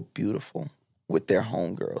and feel beautiful with their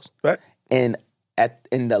homegirls. Right. And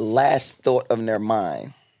in the last thought of their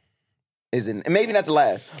mind maybe not the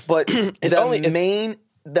last, but the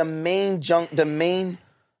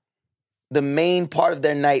main part of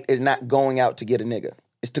their night is not going out to get a nigga.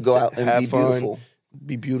 It's to go out and be fun, beautiful.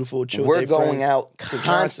 Be beautiful. Chill. We're going out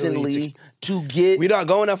constantly to get. We're not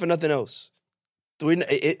going out for nothing else.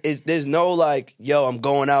 There's no like, yo, I'm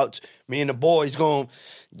going out. Me and the boys going.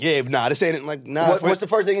 Yeah, this ain't like. What's the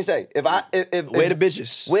first thing you say? Where the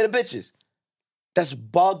bitches? Where the bitches? That's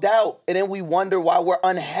bugged out, and then we wonder why we're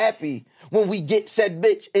unhappy when we get said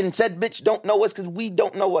bitch, and said bitch don't know us because we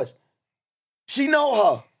don't know us. She know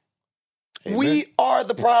her. Amen. We are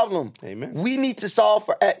the problem. Amen. We need to solve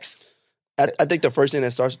for X. I think the first thing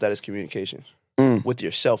that starts with that is communication with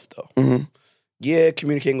yourself, though. Mm-hmm.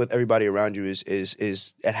 communicating with everybody around you is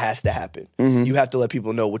it has to happen. Mm-hmm. You have to let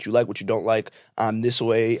people know what you like, what you don't like. I'm this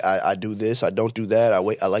way. I do this. I don't do that.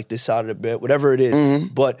 I like this side of the bed. Whatever it is. Mm-hmm.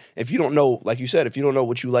 But if you don't know, like you said, if you don't know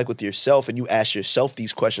what you like with yourself, and you ask yourself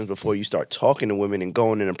these questions before you start talking to women and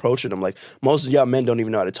going and approaching them, like most of y'all men don't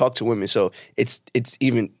even know how to talk to women. So it's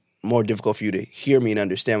even more difficult for you to hear me and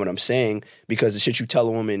understand what I'm saying, because the shit you tell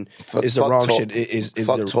a woman is the wrong shit. Is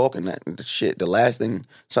talking that shit. The last thing,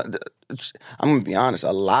 I'm gonna be honest.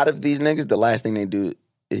 A lot of these niggas, the last thing they do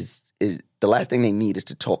is the last thing they need is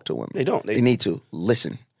to talk to women. They don't. They need to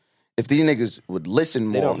listen. If these niggas would listen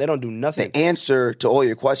more, they don't do nothing. The answer to all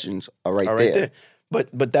your questions are right there.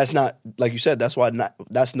 But that's not, like you said, that's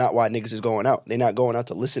not why niggas is going out. They're not going out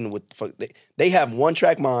to listen with they have one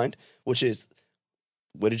track mind, which is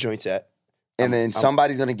where the joint's at. And then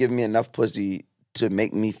somebody's gonna give me enough pussy to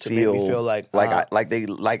make me feel like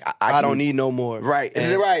I don't need no more. Right.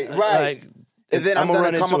 And, right. Like, and then I'm gonna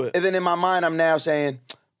gonna run come into up, and then in my mind I'm now saying,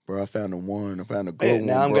 bro, I found the one. I found a good one.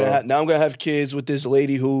 Now I'm gonna have kids with this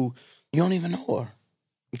lady who you don't even know her.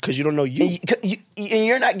 Because you don't know you. And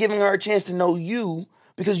you're not giving her a chance to know you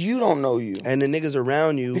because you don't know you. And the niggas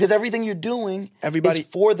around you. Because everything you're doing is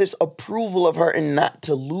for this approval of her and not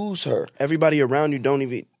to lose her. Everybody around you don't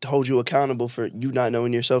even hold you accountable for you not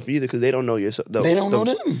knowing yourself either, because they don't know yourself. They don't know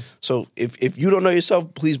them. So if you don't know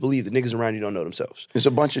yourself, please believe the niggas around you don't know themselves. It's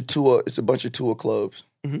a bunch of tour clubs.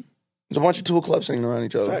 Mm-hmm. There's a bunch of tour clubs hanging around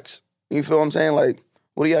each other. Facts. You feel what I'm saying? Like,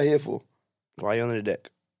 what are y'all here for? Why you under the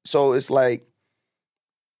deck? So it's like,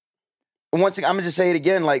 once again, I'm going to just say it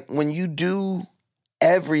again, like, when you do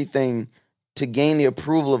everything to gain the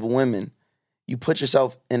approval of women, you put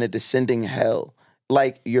yourself in a descending hell.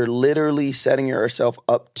 Like, you're literally setting yourself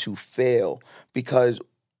up to fail, because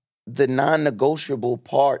the non-negotiable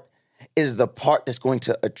part is the part that's going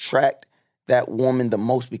to attract that woman the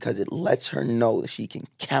most, because it lets her know that she can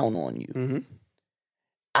count on you. Mm-hmm.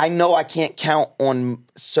 I know I can't count on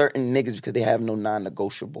certain niggas because they have no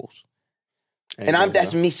non-negotiables. And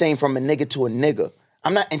that's me saying from a nigga to a nigga.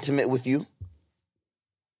 I'm not intimate with you.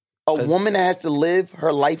 A woman that has to live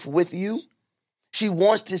her life with you, she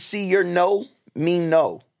wants to see your no mean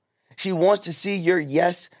no. She wants to see your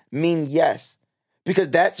yes mean yes. Because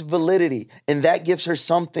that's validity. And that gives her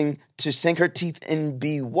something to sink her teeth and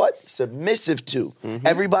be what? Submissive to. Mm-hmm.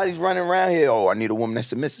 Everybody's running around here, I need a woman that's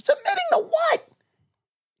submissive. Submitting to what?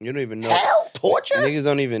 You don't even know. Hell? Torture? Niggas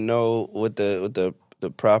don't even know what the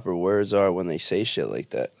proper words are when they say shit like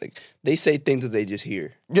that. Like, they say things that they just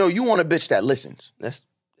hear. Yo, you want a bitch that listens.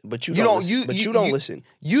 But you don't listen.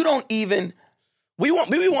 You don't even. We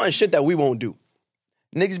want shit that we won't do.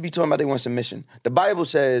 Niggas be talking about they want submission. The Bible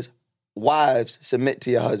says, wives, submit to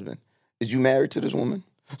your husband. Is you married to this woman?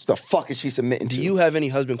 What the fuck is she submitting to? Do you have any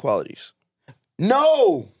husband qualities?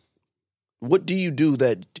 No. What do you do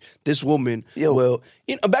that this woman will...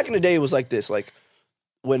 back in the day, it was like this. Like,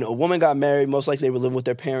 when a woman got married, most likely they were living with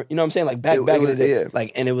their parent. You know what I'm saying? Like, back in the day. Yeah.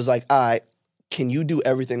 Like, and it was like, can you do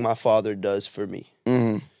everything my father does for me?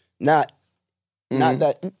 Mm-hmm. Not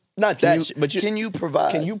that, but can you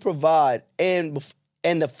provide? Can you provide? And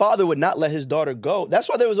the father would not let his daughter go. That's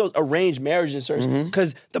why there was those arranged marriages,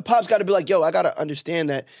 because the pop's got to be like, yo, I got to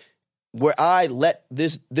understand that where I let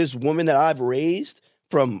this woman that I've raised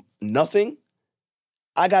from nothing,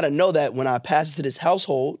 I got to know that when I pass it to this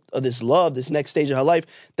household or this love, this next stage of her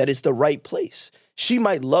life, that it's the right place. She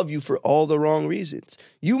might love you for all the wrong reasons.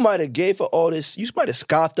 You might have gave her all this. You might have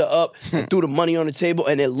scoffed her up and threw the money on the table,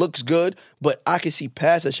 and it looks good. But I can see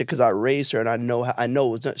past that shit because I raised her, and I know it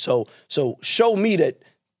was done. So show me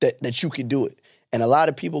that you can do it. And a lot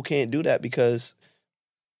of people can't do that because,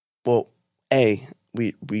 well,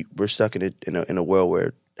 we're stuck in a world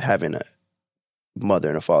where having a mother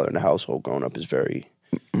and a father in the household growing up is very.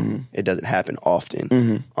 It doesn't happen often.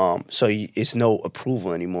 Mm-hmm. So it's no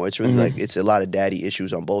approval anymore. It's really like it's a lot of daddy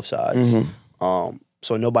issues on both sides. Mm-hmm.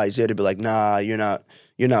 So nobody's there to be like, nah, you're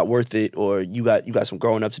not worth it, or you got some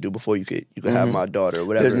growing up to do before you could have my daughter or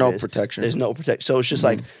whatever. There's no protection. There's no protection. So it's just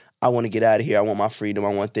like, I want to get out of here. I want my freedom. I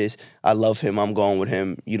want this. I love him. I'm going with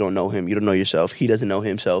him. You don't know him. You don't know yourself. He doesn't know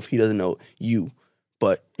himself. He doesn't know you.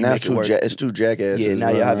 But now it's two jackasses. Yeah, now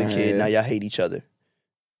y'all have a kid. Now y'all hate each other.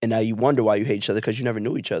 And now you wonder why you hate each other, because you never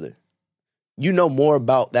knew each other. You know more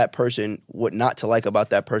about that person, what not to like about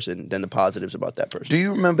that person, than the positives about that person. Do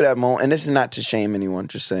you remember that moment? And this is not to shame anyone,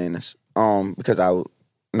 just saying this. Because I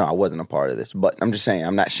wasn't a part of this. But I'm just saying,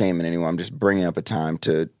 I'm not shaming anyone. I'm just bringing up a time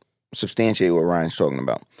to substantiate what Ryan's talking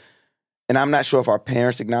about. And I'm not sure if our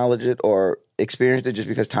parents acknowledged it or experienced it just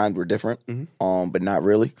because times were different, but not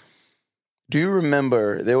really. Do you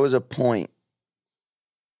remember there was a point,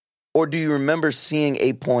 or do you remember seeing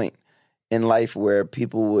a point in life where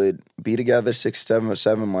people would be together 6, 7, or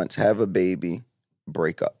 7 months, have a baby,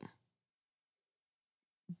 break up.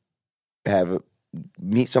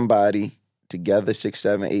 Meet somebody together 6,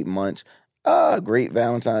 7, 8 months. Great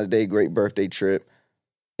Valentine's Day, great birthday trip.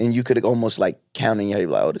 And you could almost like count in your head,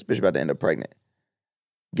 like, oh, this bitch about to end up pregnant.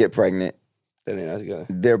 Get pregnant. Then they're not together.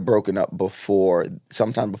 They're broken up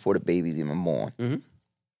sometime before the baby's even born. Mm-hmm.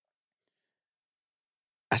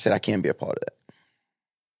 I said, I can't be a part of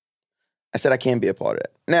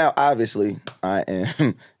that. Now, obviously, I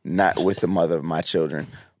am not with the mother of my children,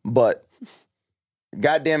 but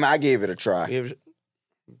goddamn, I gave it a try.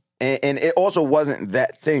 And it also wasn't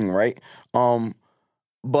that thing, right?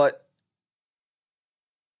 But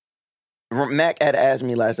Mac had asked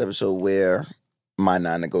me last episode where my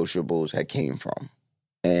non-negotiables had came from.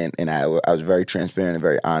 And I was very transparent and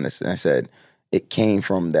very honest. And I said, it came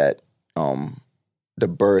from that, the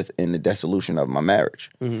birth and the dissolution of my marriage.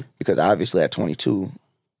 Mm-hmm. Because obviously at 22,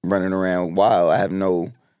 running around wild, I have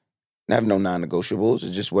no non-negotiables.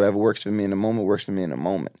 It's just whatever works for me in the moment works for me in the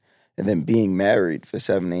moment. And then being married for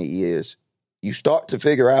 7, 8 years, you start to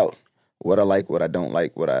figure out what I like, what I don't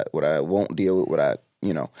like, what I won't deal with, what I,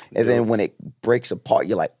 And then when it breaks apart,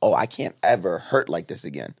 you're like, oh, I can't ever hurt like this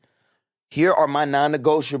again. Here are my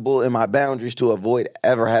non-negotiable and my boundaries to avoid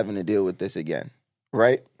ever having to deal with this again,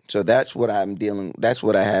 right? So that's what that's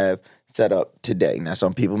what I have set up today. Now,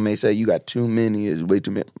 some people may say, you got too many, it's way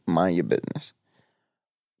too many. Mind your business.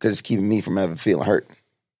 Because it's keeping me from ever feeling hurt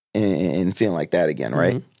and feeling like that again,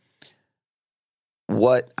 right? Mm-hmm.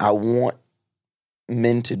 What I want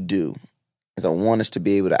men to do is I want us to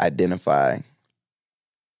be able to identify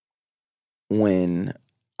when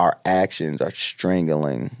our actions are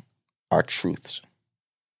strangling our truths.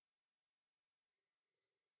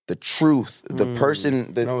 The truth, the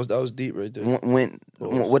person... that was deep right there.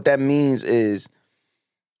 What that means is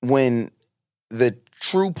when the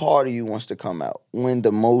true part of you wants to come out, when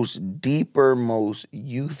the most deeper, most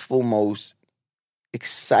youthful, most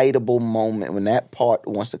excitable moment, when that part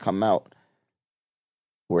wants to come out,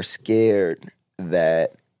 we're scared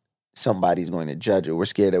that somebody's going to judge it. We're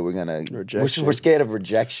scared that we're going to... We're scared of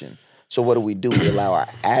rejection. So what do? We allow our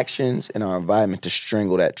actions and our environment to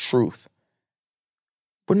strangle that truth.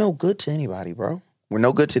 We're no good to anybody, bro. We're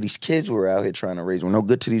no good to these kids we're out here trying to raise. We're no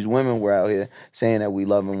good to these women we're out here saying that we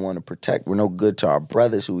love and want to protect. We're no good to our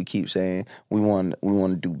brothers who we keep saying we want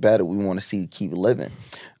to do better. We want to see keep living.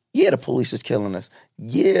 Yeah, the police is killing us.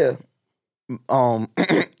 Yeah,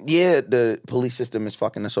 the police system is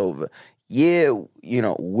fucking us over. Yeah,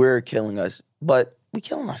 we're killing us, but we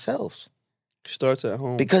killing ourselves. Starts at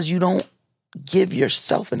home. Because you don't give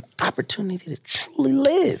yourself an opportunity to truly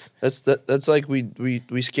live. That's like we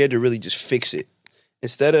scared to really just fix it.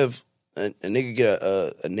 Instead of a nigga get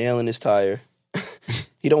a nail in his tire,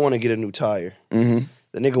 he don't want to get a new tire. Mm-hmm.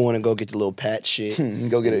 The nigga want to go get the little patch shit.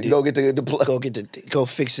 Go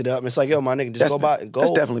fix it up. And it's like, yo, my nigga, just go buy.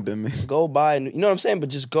 That's definitely been me. Go buy. You know what I'm saying? But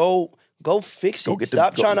just go fix it.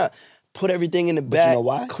 Stop trying to put everything in the back. You know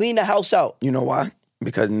why? Clean the house out. You know why?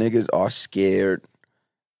 Because niggas are scared.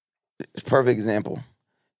 It's a perfect example.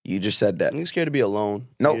 You just said that. Niggas scared to be alone.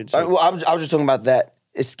 No, I was just talking about that.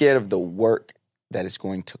 It's scared of the work that it's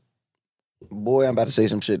going to. Boy, I'm about to say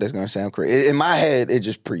some shit that's going to sound crazy. In my head, it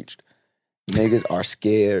just preached. Niggas are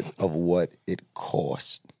scared of what it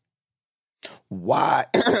costs. Why?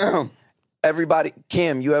 Everybody,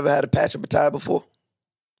 Cam, you ever had to patch up a tire before?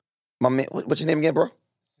 My man, what's your name again, bro?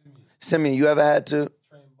 Simeon, you ever had to?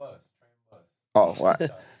 Train bus. Oh, wow.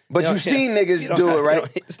 But you've seen niggas do it, right?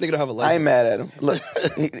 This nigga don't have a license. I ain't mad at him.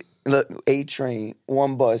 Look, A train,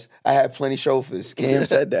 one bus. I had plenty chauffeurs. Cam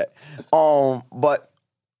said that. But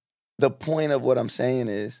the point of what I'm saying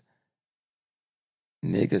is,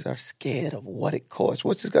 niggas are scared of what it costs.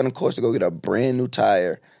 What's it going to cost to go get a brand new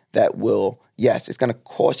tire that will, yes, it's going to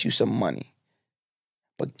cost you some money.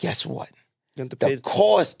 But guess what? The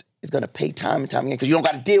cost is going to pay time and time again because you don't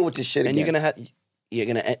got to deal with this shit again. And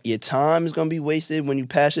your time is gonna be wasted when you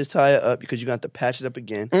patch this tire up because you're gonna have to patch it up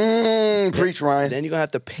again. Preach, Ryan. Then you're gonna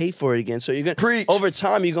have to pay for it again. So you're gonna preach. Over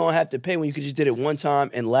time you're gonna have to pay when you could just did it one time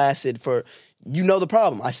and lasted for the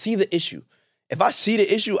problem. I see the issue. If I see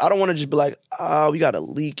the issue, I don't want to just be like, we got a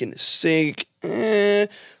leak in the sink. Let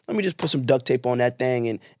me just put some duct tape on that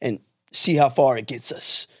thing and see how far it gets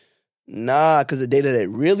us. Nah, because the day that it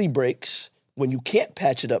really breaks, when you can't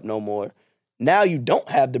patch it up no more, now you don't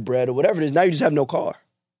have the bread or whatever it is. Now you just have no car.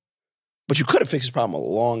 But you could have fixed this problem a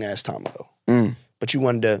long-ass time ago. But you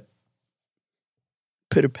wanted to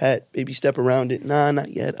pitter-pat, baby step around it. Nah, not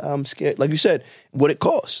yet. I'm scared. Like you said, what it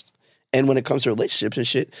costs. And when it comes to relationships and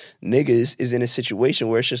shit, niggas is in a situation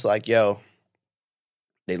where it's just like, yo,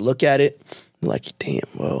 They look at it, like, damn,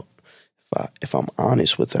 well, if I'm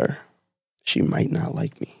honest with her, she might not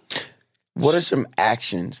like me. What are some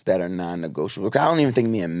actions that are non-negotiable? 'Cause I don't even think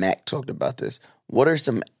me and Mac talked about this. What are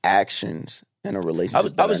some actions in a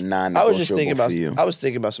relationship that are non-negotiable for you? I was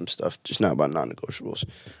thinking about some stuff, just not about non-negotiables.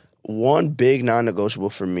 One big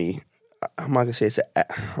non-negotiable for me, I'm not gonna say I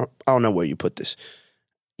don't know where you put this.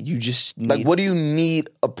 You just need, like, what do you need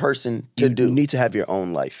a person to do? You need to have your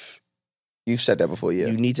own life. You've said that before, yeah.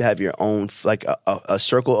 You need to have your own, like a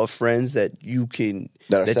circle of friends that you can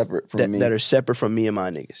that are separate from me. That are separate from me and my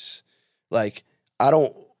niggas. Like, I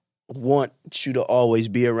don't want you to always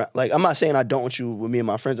be around. Like, I'm not saying I don't want you with me and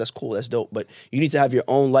my friends. That's cool. That's dope. But you need to have your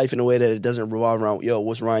own life in a way that it doesn't revolve around, yo,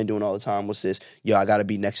 what's Ryan doing all the time? What's this? Yo, I got to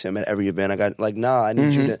be next to him at every event. I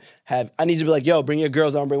need you to I need to be like, yo, bring your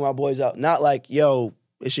girls out, bring my boys out. Not like, yo,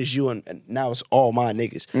 it's just you and now it's all my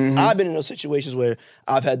niggas. I've been in those situations where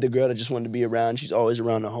I've had the girl that just wanted to be around. She's always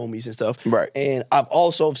around the homies and stuff. Right. And I've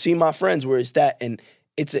also seen my friends where it's that. And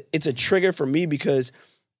it's a trigger for me because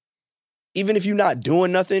even if you're not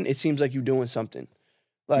doing nothing, it seems like you're doing something.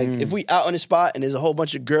 Like, if we out on the spot and there's a whole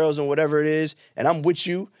bunch of girls and whatever it is, and I'm with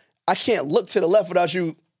you, I can't look to the left without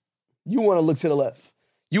you. You want to look to the left.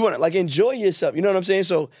 You want to, like, enjoy yourself. You know what I'm saying?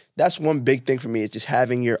 So that's one big thing for me, is just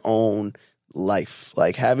having your own life.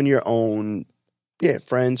 Like, having your own,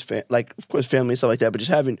 friends, like, of course, family and stuff like that, but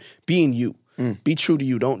just being you. Be true to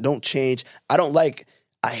you. Don't change.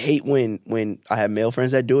 I hate when I have male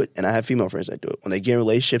friends that do it and I have female friends that do it. When they get in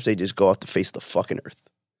relationships, they just go off the face of the fucking earth.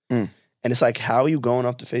 And it's like, how are you going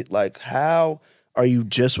off the face? Like, how are you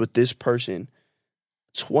just with this person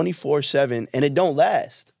 24/7 and it don't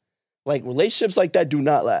last? Like, relationships like that do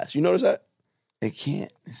not last. You notice that? It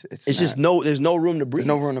can't. It's just there's no room to breathe.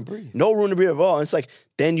 There's no room to breathe. No room to breathe at all. And it's like,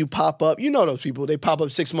 then you pop up. You know those people. They pop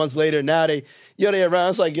up 6 months later. Now they around.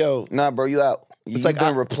 It's like, yo. Nah, bro, you out. You've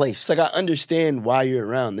been replaced. It's like, I understand why you're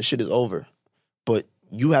around. This shit is over. But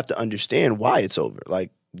you have to understand why it's over. Like,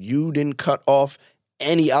 you didn't cut off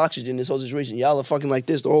any oxygen in this whole situation. Y'all are fucking like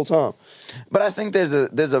this the whole time. But I think there's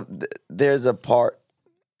a part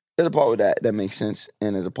with that makes sense,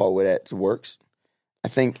 and there's a part where that works. I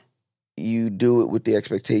think you do it with the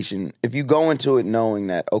expectation. If you go into it knowing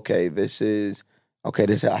that, this is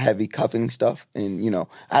a heavy cuffing stuff, and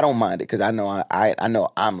I don't mind it because I know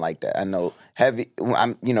I'm like that. I know heavy.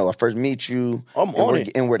 I first meet you,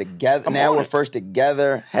 and we're together. Now we're first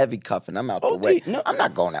together. Heavy cuffing. I'm out the way. No, I'm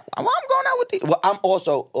not going out. I'm going out with the.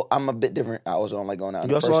 Well, I'm a bit different. I also don't like going out.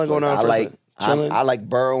 You also don't like going out. I like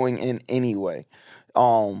burrowing in anyway.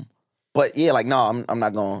 But yeah, like, no, I'm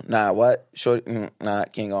not going. Nah, what? Short? Nah,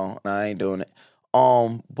 can't go. Nah, I ain't doing it.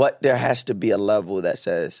 But there has to be a level that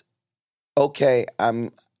says, okay,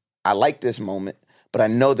 I like this moment, but I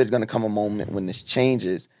know there's going to come a moment when this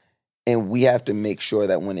changes, and we have to make sure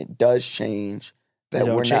that when it does change, that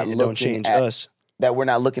we're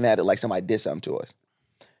not looking at it like somebody did something to us.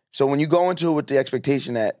 So when you go into it with the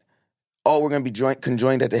expectation that, we're going to be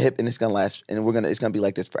conjoined at the hip and it's going to last, and it's going to be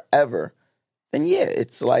like this forever, then yeah,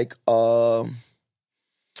 it's like,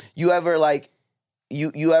 you ever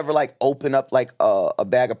open up like a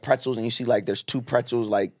bag of pretzels and you see like there's two pretzels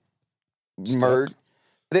like merged?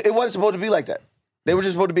 It wasn't supposed to be like that. They were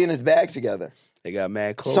just supposed to be in this bag together. They got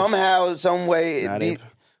mad close. Somehow, some way.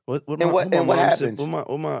 What happens?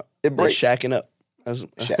 It breaks. Shacking up. I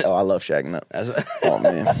love shacking up. Oh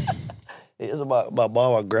man. It's about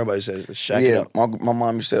my grandma said shacking up. My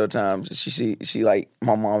mom used to say all the time. She like,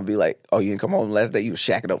 my mom would be like, "Oh, you didn't come home last day. You were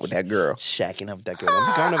shacking up with that girl." Shacking up with that girl.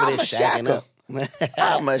 I'm going over there shacking up.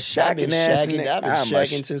 I'm a shacking ass nigga. I've been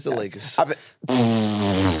shacking since the Lakers.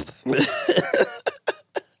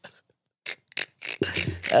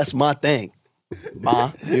 That's my thing.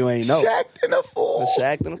 Ma, you ain't know. Shacked in a fool.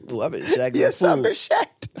 Shacked in a fool. I've been shacked in a fool. I've been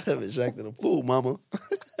shacked. I've been shacked in a fool, mama.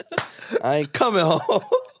 I ain't coming home.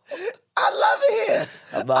 I love it here.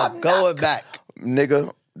 I'm going back.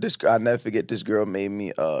 Nigga, I'll never forget, this girl made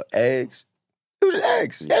me eggs. It was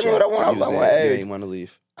eggs. She asked me what I want. I want eggs. You ain't want to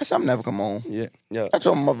leave. I said, I'm never come home. Yeah. I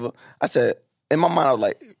told my mother, I said, in my mind, I was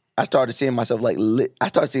like, I started seeing myself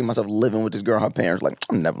living with this girl and her parents. Like,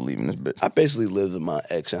 I'm never leaving this bitch. I basically lived with my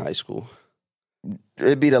ex in high school.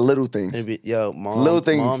 It'd be the little things.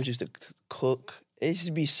 Moms used to cook. It used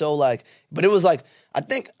to be so like, but it was like, I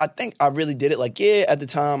think I really did it. Like, yeah, at the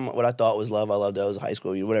time, what I thought was love, I loved that. It was high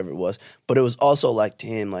school, whatever it was. But it was also like,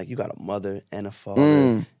 damn, like, you got a mother and a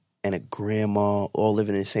father and a grandma all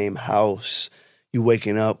living in the same house. You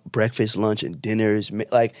waking up, breakfast, lunch, and dinners.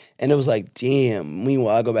 Like, and it was like, damn.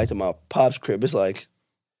 Meanwhile, I go back to my pop's crib. It's like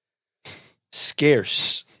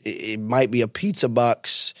scarce. It might be a pizza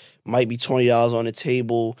box might be $20 on the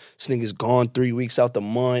table. This nigga's gone 3 weeks out the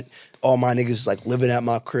month. All my niggas is like living at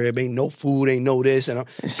my crib. Ain't no food, ain't no this. And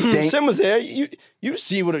Sim was there. You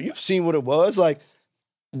see what you've seen what it was. Like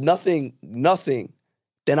nothing.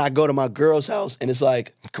 Then I go to my girl's house and it's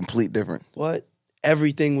like complete different. What?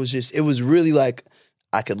 Everything was just, it was really like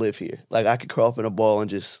I could live here. Like I could crawl up in a ball and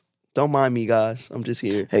just, don't mind me, guys. I'm just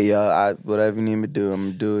here. Hey, y'all, whatever you need me to do, I'm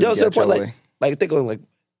going to do it. Yo, to the point, like think of like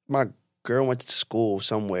my girl went to school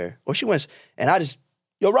somewhere, or she went, and I just,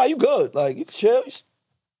 yo, Rod, you good? Like you can chill.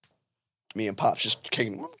 Me and Pops just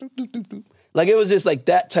kicking. Like it was just like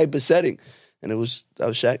that type of setting, and I was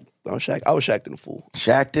Shaqtin' a Fool.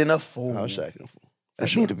 Shaqtin' a Fool. I was Shaqtin' a Fool.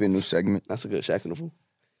 That need to be a new segment. That's a good Shaqtin' a Fool.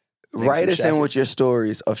 Write us in with your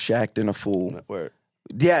stories of Shaqtin' a Fool. Word.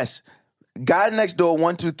 Yes.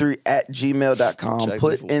 GuyNextDoor123@gmail.com.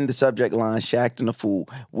 Put in the subject line Shaqtin' a Fool.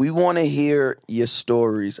 We want to hear your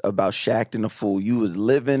stories about Shaqtin' a Fool. You was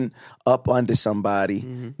living up under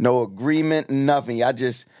somebody, no agreement, nothing. Y'all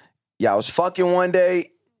was fucking one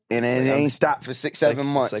day and then it ain't stopped for 6-7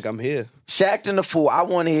 months. It's like I'm here. Shaqtin' a Fool. I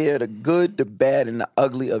want to hear the good, the bad, and the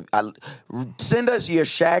ugly of. Send us your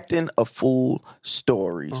Shaqtin' a Fool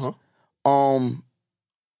stories.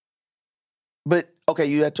 But okay,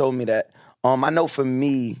 you had told me that. I know for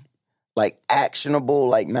me, like actionable,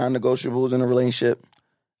 like non-negotiables in a relationship,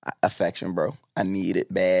 affection, bro. I need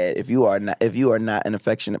it bad. If you are not an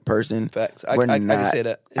affectionate person, facts. I can say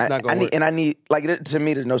that it's not going to work. And I need like to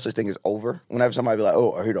me, there's no such thing as over. Whenever somebody be like,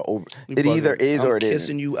 "Oh, I heard the over," it either is or it isn't.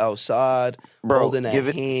 Kissing you outside, bro. Holding that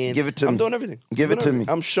hand. Give it to me. I'm doing everything. Give it to me.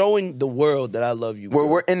 I'm showing the world that I love you. Where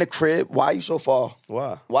we're in the crib. Why are you so far?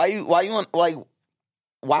 Why? Why you on like?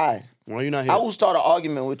 Why? Why are you not here? I will start an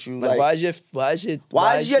argument with you. Like, why is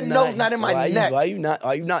your nose not in my neck? Why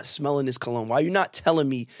are you not smelling this cologne? Why are you not telling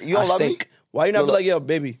me you don't I love stink? Me? Why you not be like, yo,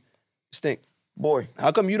 baby, you stink? Boy.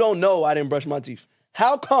 How come you don't know I didn't brush my teeth?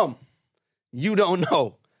 How come you don't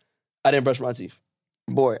know I didn't brush my teeth?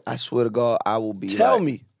 Boy, I swear to God, I will be Tell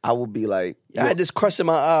me. I will be like. I had this crust in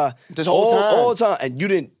my eye this whole time. All the time, and you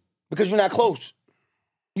didn't. Because you're not close.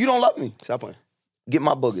 You don't love me. Stop playing. Get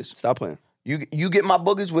my boogers. Stop playing. You get my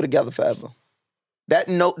boogers, we're together forever.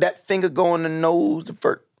 That finger going the nose, the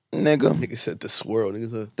first nigga. Nigga said the swirl. Nigga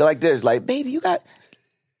said they're like this, like, baby, you got.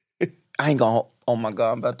 I ain't gonna. Oh my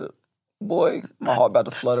God, I'm about to. Boy, my heart about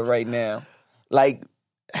to flutter right now. Like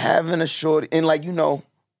having a short and like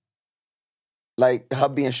like her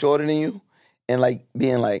being shorter than you, and like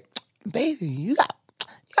being like, baby, you got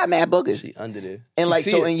mad boogers. She under there. And like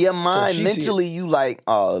so in your mind, so mentally, you like,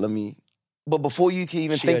 oh, let me. But before you can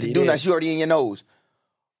even think to do that, she already in your nose.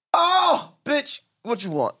 Oh, bitch. What you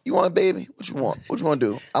want? You want a baby? What you want? What you want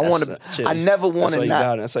to do? I never want to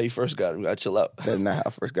not. That's how you first got him. You got to chill out. That's not how I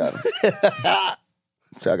first got him.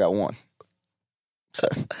 So I got one. So,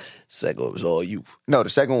 second one was all you. No, the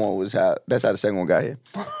second one was that's how the second one got here.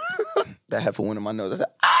 That had for wind in my nose. I said,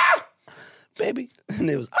 baby. And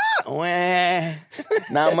it was, wah.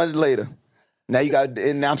 9 months later. Now you got,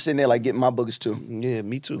 and now I'm sitting there like getting my boogers too. Yeah,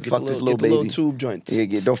 me too. Fuck this little baby. Little tube joints. Yeah,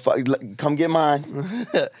 don't fuck. Come get mine.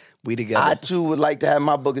 We together. I too would like to have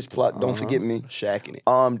my boogers plucked. Don't forget me. Shacking it.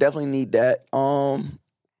 Definitely need that.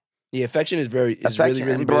 Yeah, affection is really,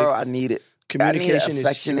 really bro. big. I need it. Communication is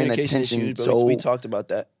affection and attention. Huge, so we talked about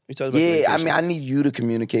that. I mean, I need you to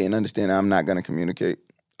communicate and understand I'm not going to communicate.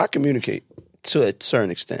 I communicate to a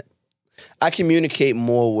certain extent. I communicate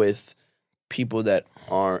more with people that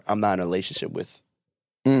I'm not in a relationship with.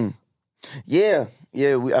 Yeah.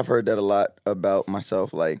 I've heard that a lot about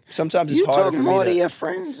myself. Like sometimes it's harder for me. More to your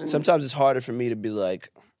friends. Sometimes it's harder for me to be like.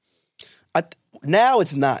 Now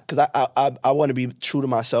it's not because I want to be true to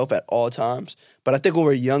myself at all times. But I think when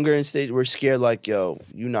we're younger in stage, we're scared like, yo,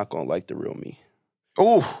 you're not gonna like the real me.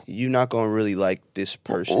 Ooh, you're not gonna really like this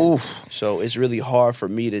person. Ooh. So it's really hard for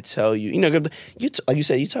me to tell you. Like you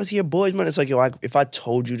said, you talk to your boys, man. It's like, yo, if I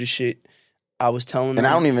told you the shit I was telling them, and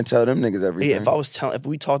I don't even tell them niggas everything. Yeah, if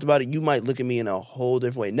we talked about it, you might look at me in a whole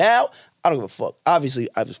different way. Now I don't give a fuck. Obviously,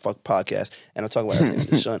 I have this fuck podcast and I talk about everything in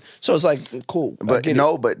the sun. So it's like cool. But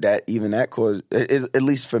but that caused at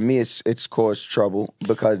least for me, it's caused trouble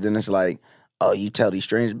because then it's like, oh, you tell these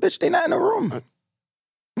strangers, bitch, they not in the room.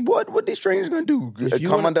 What these strangers gonna do?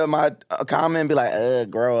 Come under my comment and be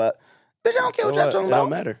like, grow up. Bitch, I don't care what y'all talking about. It don't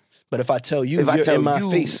matter. But if I tell you, you're in my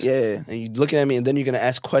face, and you're looking at me, and then you're gonna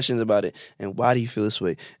ask questions about it, and why do you feel this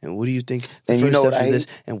way, and what do you think the first step is this,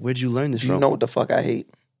 and where'd you learn this from? You know what the fuck I hate?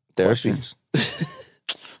 Therapy.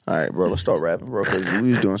 All right, bro, let's start rapping, bro, because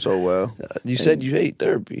we was doing so well. You said you hate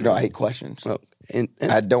therapy. No, I hate questions. Oh, and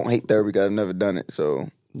I don't hate therapy because I've never done it. So,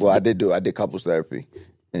 I did couples therapy,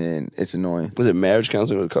 and it's annoying. Was it marriage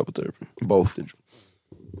counseling or couple therapy? Both.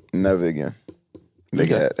 Never again. They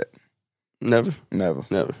Okay. had that. Never. Never.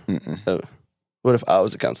 Never. What if I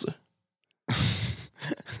was a counselor?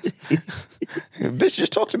 Bitch,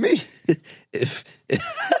 just talk to me. If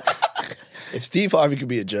Steve Harvey could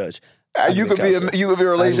be a judge, You could be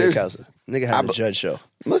a relationship counselor. Nigga has a judge show.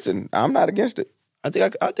 Listen, I'm not against it. I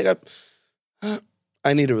think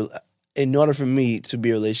I need in order for me to be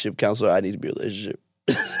a relationship counselor, I need to be a relationship.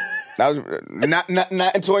 That was not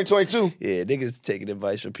in 2022. Yeah, niggas taking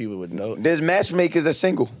advice from people with no. There's matchmakers that's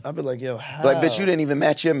single. I've been like, yo, how? Like, bitch, you didn't even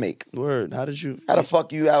match your make. Word. How did you? How the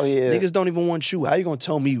fuck you out here? Niggas don't even want you. How you gonna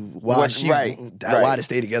tell me why Why to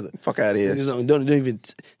stay together? Fuck out of here. Niggas don't even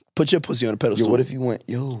put your pussy on a pedestal. What if you went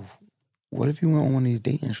on one of these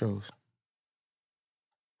dating shows?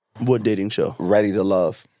 What dating show? Ready to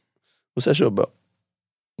Love. What's that show about?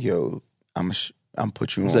 Yo, I'm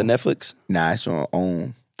put you Is on. that Netflix? Nah, it's on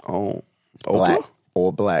OWN. Oh, Black. Oprah?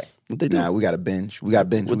 All black. What they do? Nah, we got to binge. We got to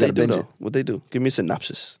binge. What We they gotta do binge though? it. What they do? Give me a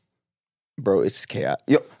synopsis. Bro, it's chaos.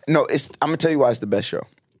 Yo, no, I'm gonna tell you why it's the best show.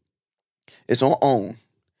 It's on OWN,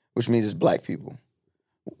 which means it's black people.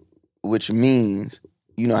 Which means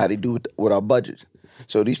you know how they do with our budgets.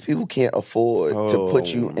 So these people can't afford to put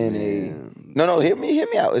you in a. No, hear me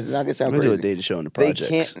out. It's not gonna sound We crazy. do a dating show in the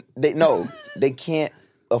projects. They can't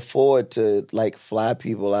afford to like fly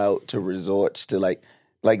people out to resorts to like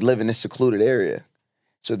live in this secluded area.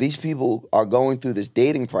 So these people are going through this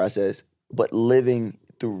dating process, but living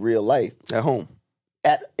through real life At home.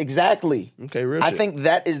 Exactly. Okay, real I shit. think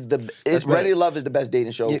that is Ready to Love is the best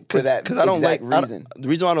dating show for that I don't exact like reason. the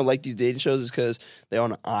reason why I don't like these dating shows is because they're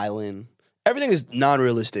on an island. Everything is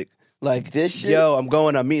non-realistic. Like This shit- I'm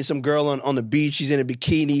meeting some girl on the beach. She's in a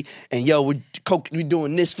bikini, and we're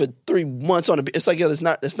doing this for 3 months on the beach. It's like that's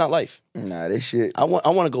not life. Nah, this shit. I want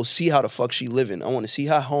to go see how the fuck she living. I want to see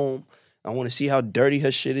her home. I want to see how dirty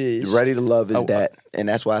her shit is. Ready to Love is that, and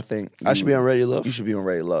that's why I think I should be on Ready to Love. You should be on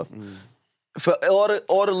Ready to Love. For all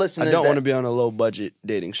the listeners, I don't want to be on a low budget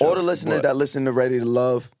dating show. all the listeners that listen to Ready to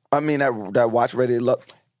Love. I mean that watch Ready to Love.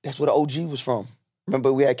 That's where the OG was from.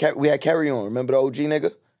 Remember we had Carry On. Remember the OG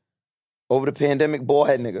nigga over the pandemic, bald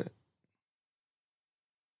head nigga.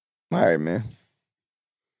 All right, man.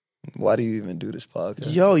 Why do you even do this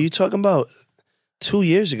podcast? Yo, you talking about 2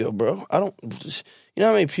 years ago, bro? I don't. You know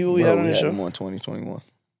how many people we had on the show? Them on 2021.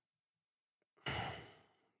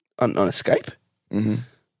 On a Skype? Mm-hmm.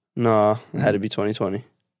 Nah, it had to be 2020.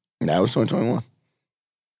 Now it was 2021.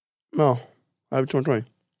 No, it had to be 2020.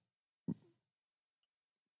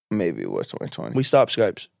 Maybe it was 2020. We stopped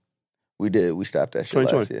Skypes. We did. We stopped that shit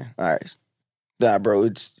 2020. last year. All right. Nah, bro.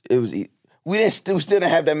 We still didn't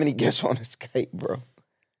have that many guests on the Skype, bro.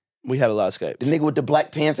 We had a lot of Skypes. The nigga with the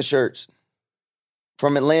Black Panther shirts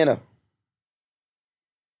from Atlanta.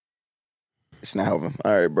 It's not helping.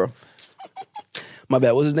 All right, bro. My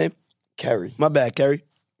bad. What's his name? Kerry. My bad, Kerry.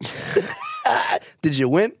 Did you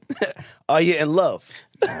win? Are you in love?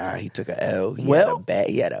 Nah, he took a L. He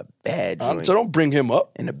had a bad joint. So don't bring him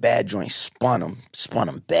up. And the bad joint spun him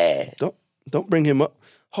bad. Don't bring him up.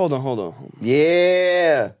 Hold on.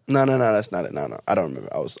 Yeah. No, that's not it. No, I don't remember.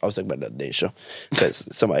 I was thinking about that dating show because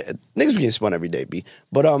niggas be getting spun every day, B.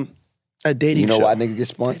 But a dating show. You know why niggas get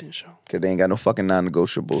spun? Dating show. Because they ain't got no fucking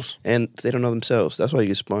non-negotiables. And they don't know themselves. That's why you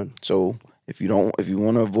get spun. So if you want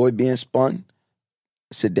to avoid being spun,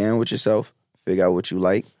 sit down with yourself, figure out what you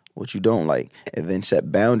like, what you don't like, and then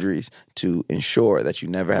set boundaries to ensure that you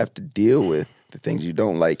never have to deal with the things you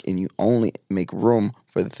don't like, and you only make room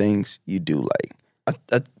for the things you do like.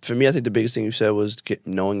 For me, I think the biggest thing you said was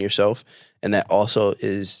knowing yourself, and that also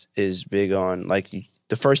is big on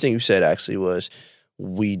the first thing you said actually was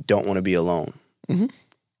we don't want to be alone.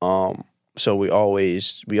 Mm-hmm. So we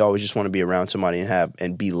always just want to be around somebody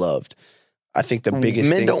and be loved. I think the biggest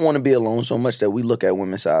men thing, don't want to be alone so much that we look at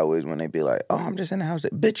women sideways when they be like, "Oh, I'm just in the house."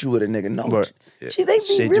 Bitch, you with a nigga? No, But- see, they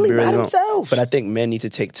be really by themselves. But I think men need to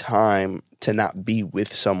take time to not be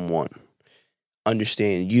with someone.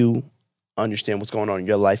 Understand what's going on in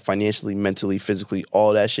your life financially, mentally, physically,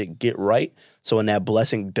 all that shit. Get right. So when that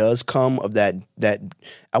blessing does come of that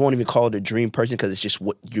I won't even call it a dream person because it's just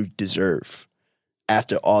what you deserve.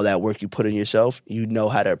 After all that work you put in yourself, you know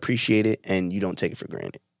how to appreciate it and you don't take it for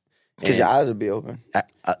granted. Because your eyes will be open.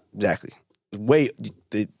 Exactly.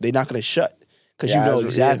 They're not going to shut because Yeah, you know yeah.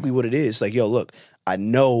 exactly what it is. Like, yo, look, I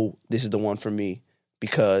know this is the one for me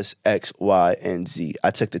because X, Y, and Z. I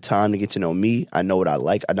took the time to get to know me. I know what I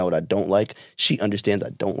like. I know what I don't like. She understands I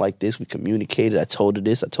don't like this. We communicated. I told her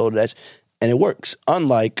this. I told her that. And it works.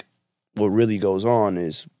 Unlike what really goes on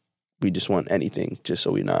is we just want anything just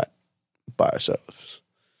so we're not by ourselves.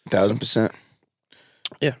 1,000%.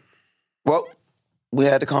 Yeah. Well, we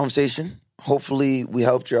had the conversation. hopefully we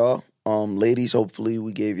helped y'all. Ladies, hopefully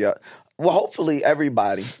we gave y'all. Well, hopefully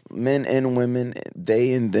everybody, men and women,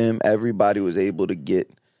 they and them, everybody was able to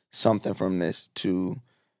get something from this to,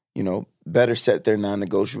 better set their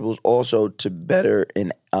non-negotiables. Also to better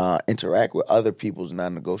interact with other people's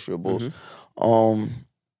non-negotiables.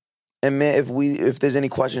 And man, if there's any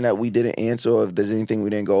question that we didn't answer, or if there's anything we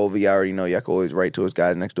didn't go over, you already know y'all can always write to us,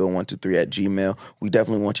 guysnextdoor123@gmail.com. We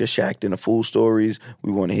definitely want your shacked in the fool stories.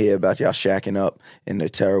 We want to hear about y'all shacking up and the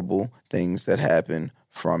terrible things that happen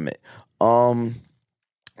from it.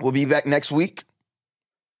 We'll be back next week.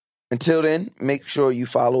 Until then, make sure you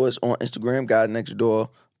follow us on Instagram, Guys Next Door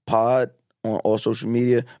Pod, on all social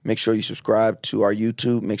media. Make sure you subscribe to our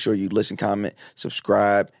YouTube. Make sure you listen, comment,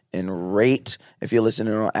 subscribe, and rate if you're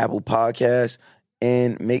listening on Apple Podcasts.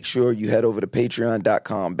 And make sure you head over to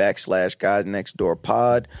patreon.com/Guys Next Door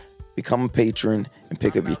Pod. Become a patron and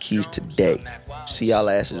pick up your keys today. See y'all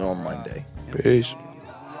asses on Monday. Peace.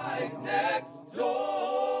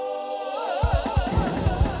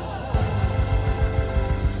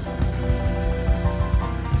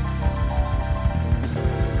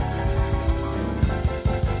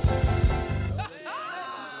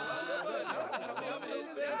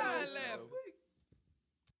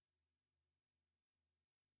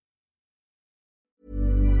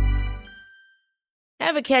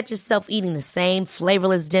 Ever catch yourself eating the same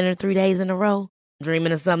flavorless dinner 3 days in a row?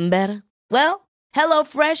 Dreaming of something better? Well,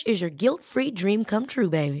 HelloFresh is your guilt-free dream come true,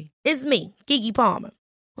 baby. It's me, Keke Palmer.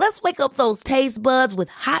 Let's wake up those taste buds with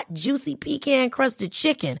hot, juicy pecan-crusted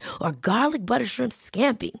chicken or garlic butter shrimp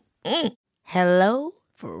scampi. Hello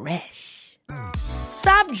Fresh.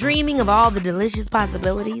 Stop dreaming of all the delicious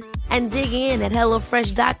possibilities and dig in at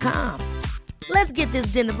HelloFresh.com. Let's get this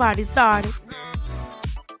dinner party started.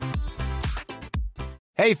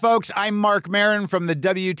 Hey, folks, I'm Mark Maron from the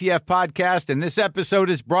WTF Podcast, and this episode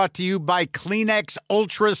is brought to you by Kleenex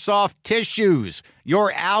Ultra Soft Tissues,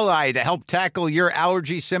 your ally to help tackle your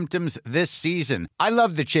allergy symptoms this season. I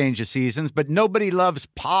love the change of seasons, but nobody loves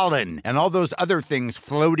pollen and all those other things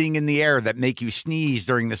floating in the air that make you sneeze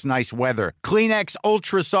during this nice weather. Kleenex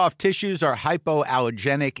Ultra Soft Tissues are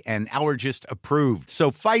hypoallergenic and allergist approved,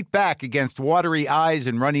 so fight back against watery eyes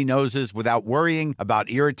and runny noses without worrying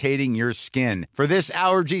about irritating your skin. For this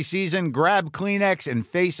allergy season, grab Kleenex and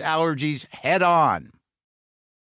face allergies head on.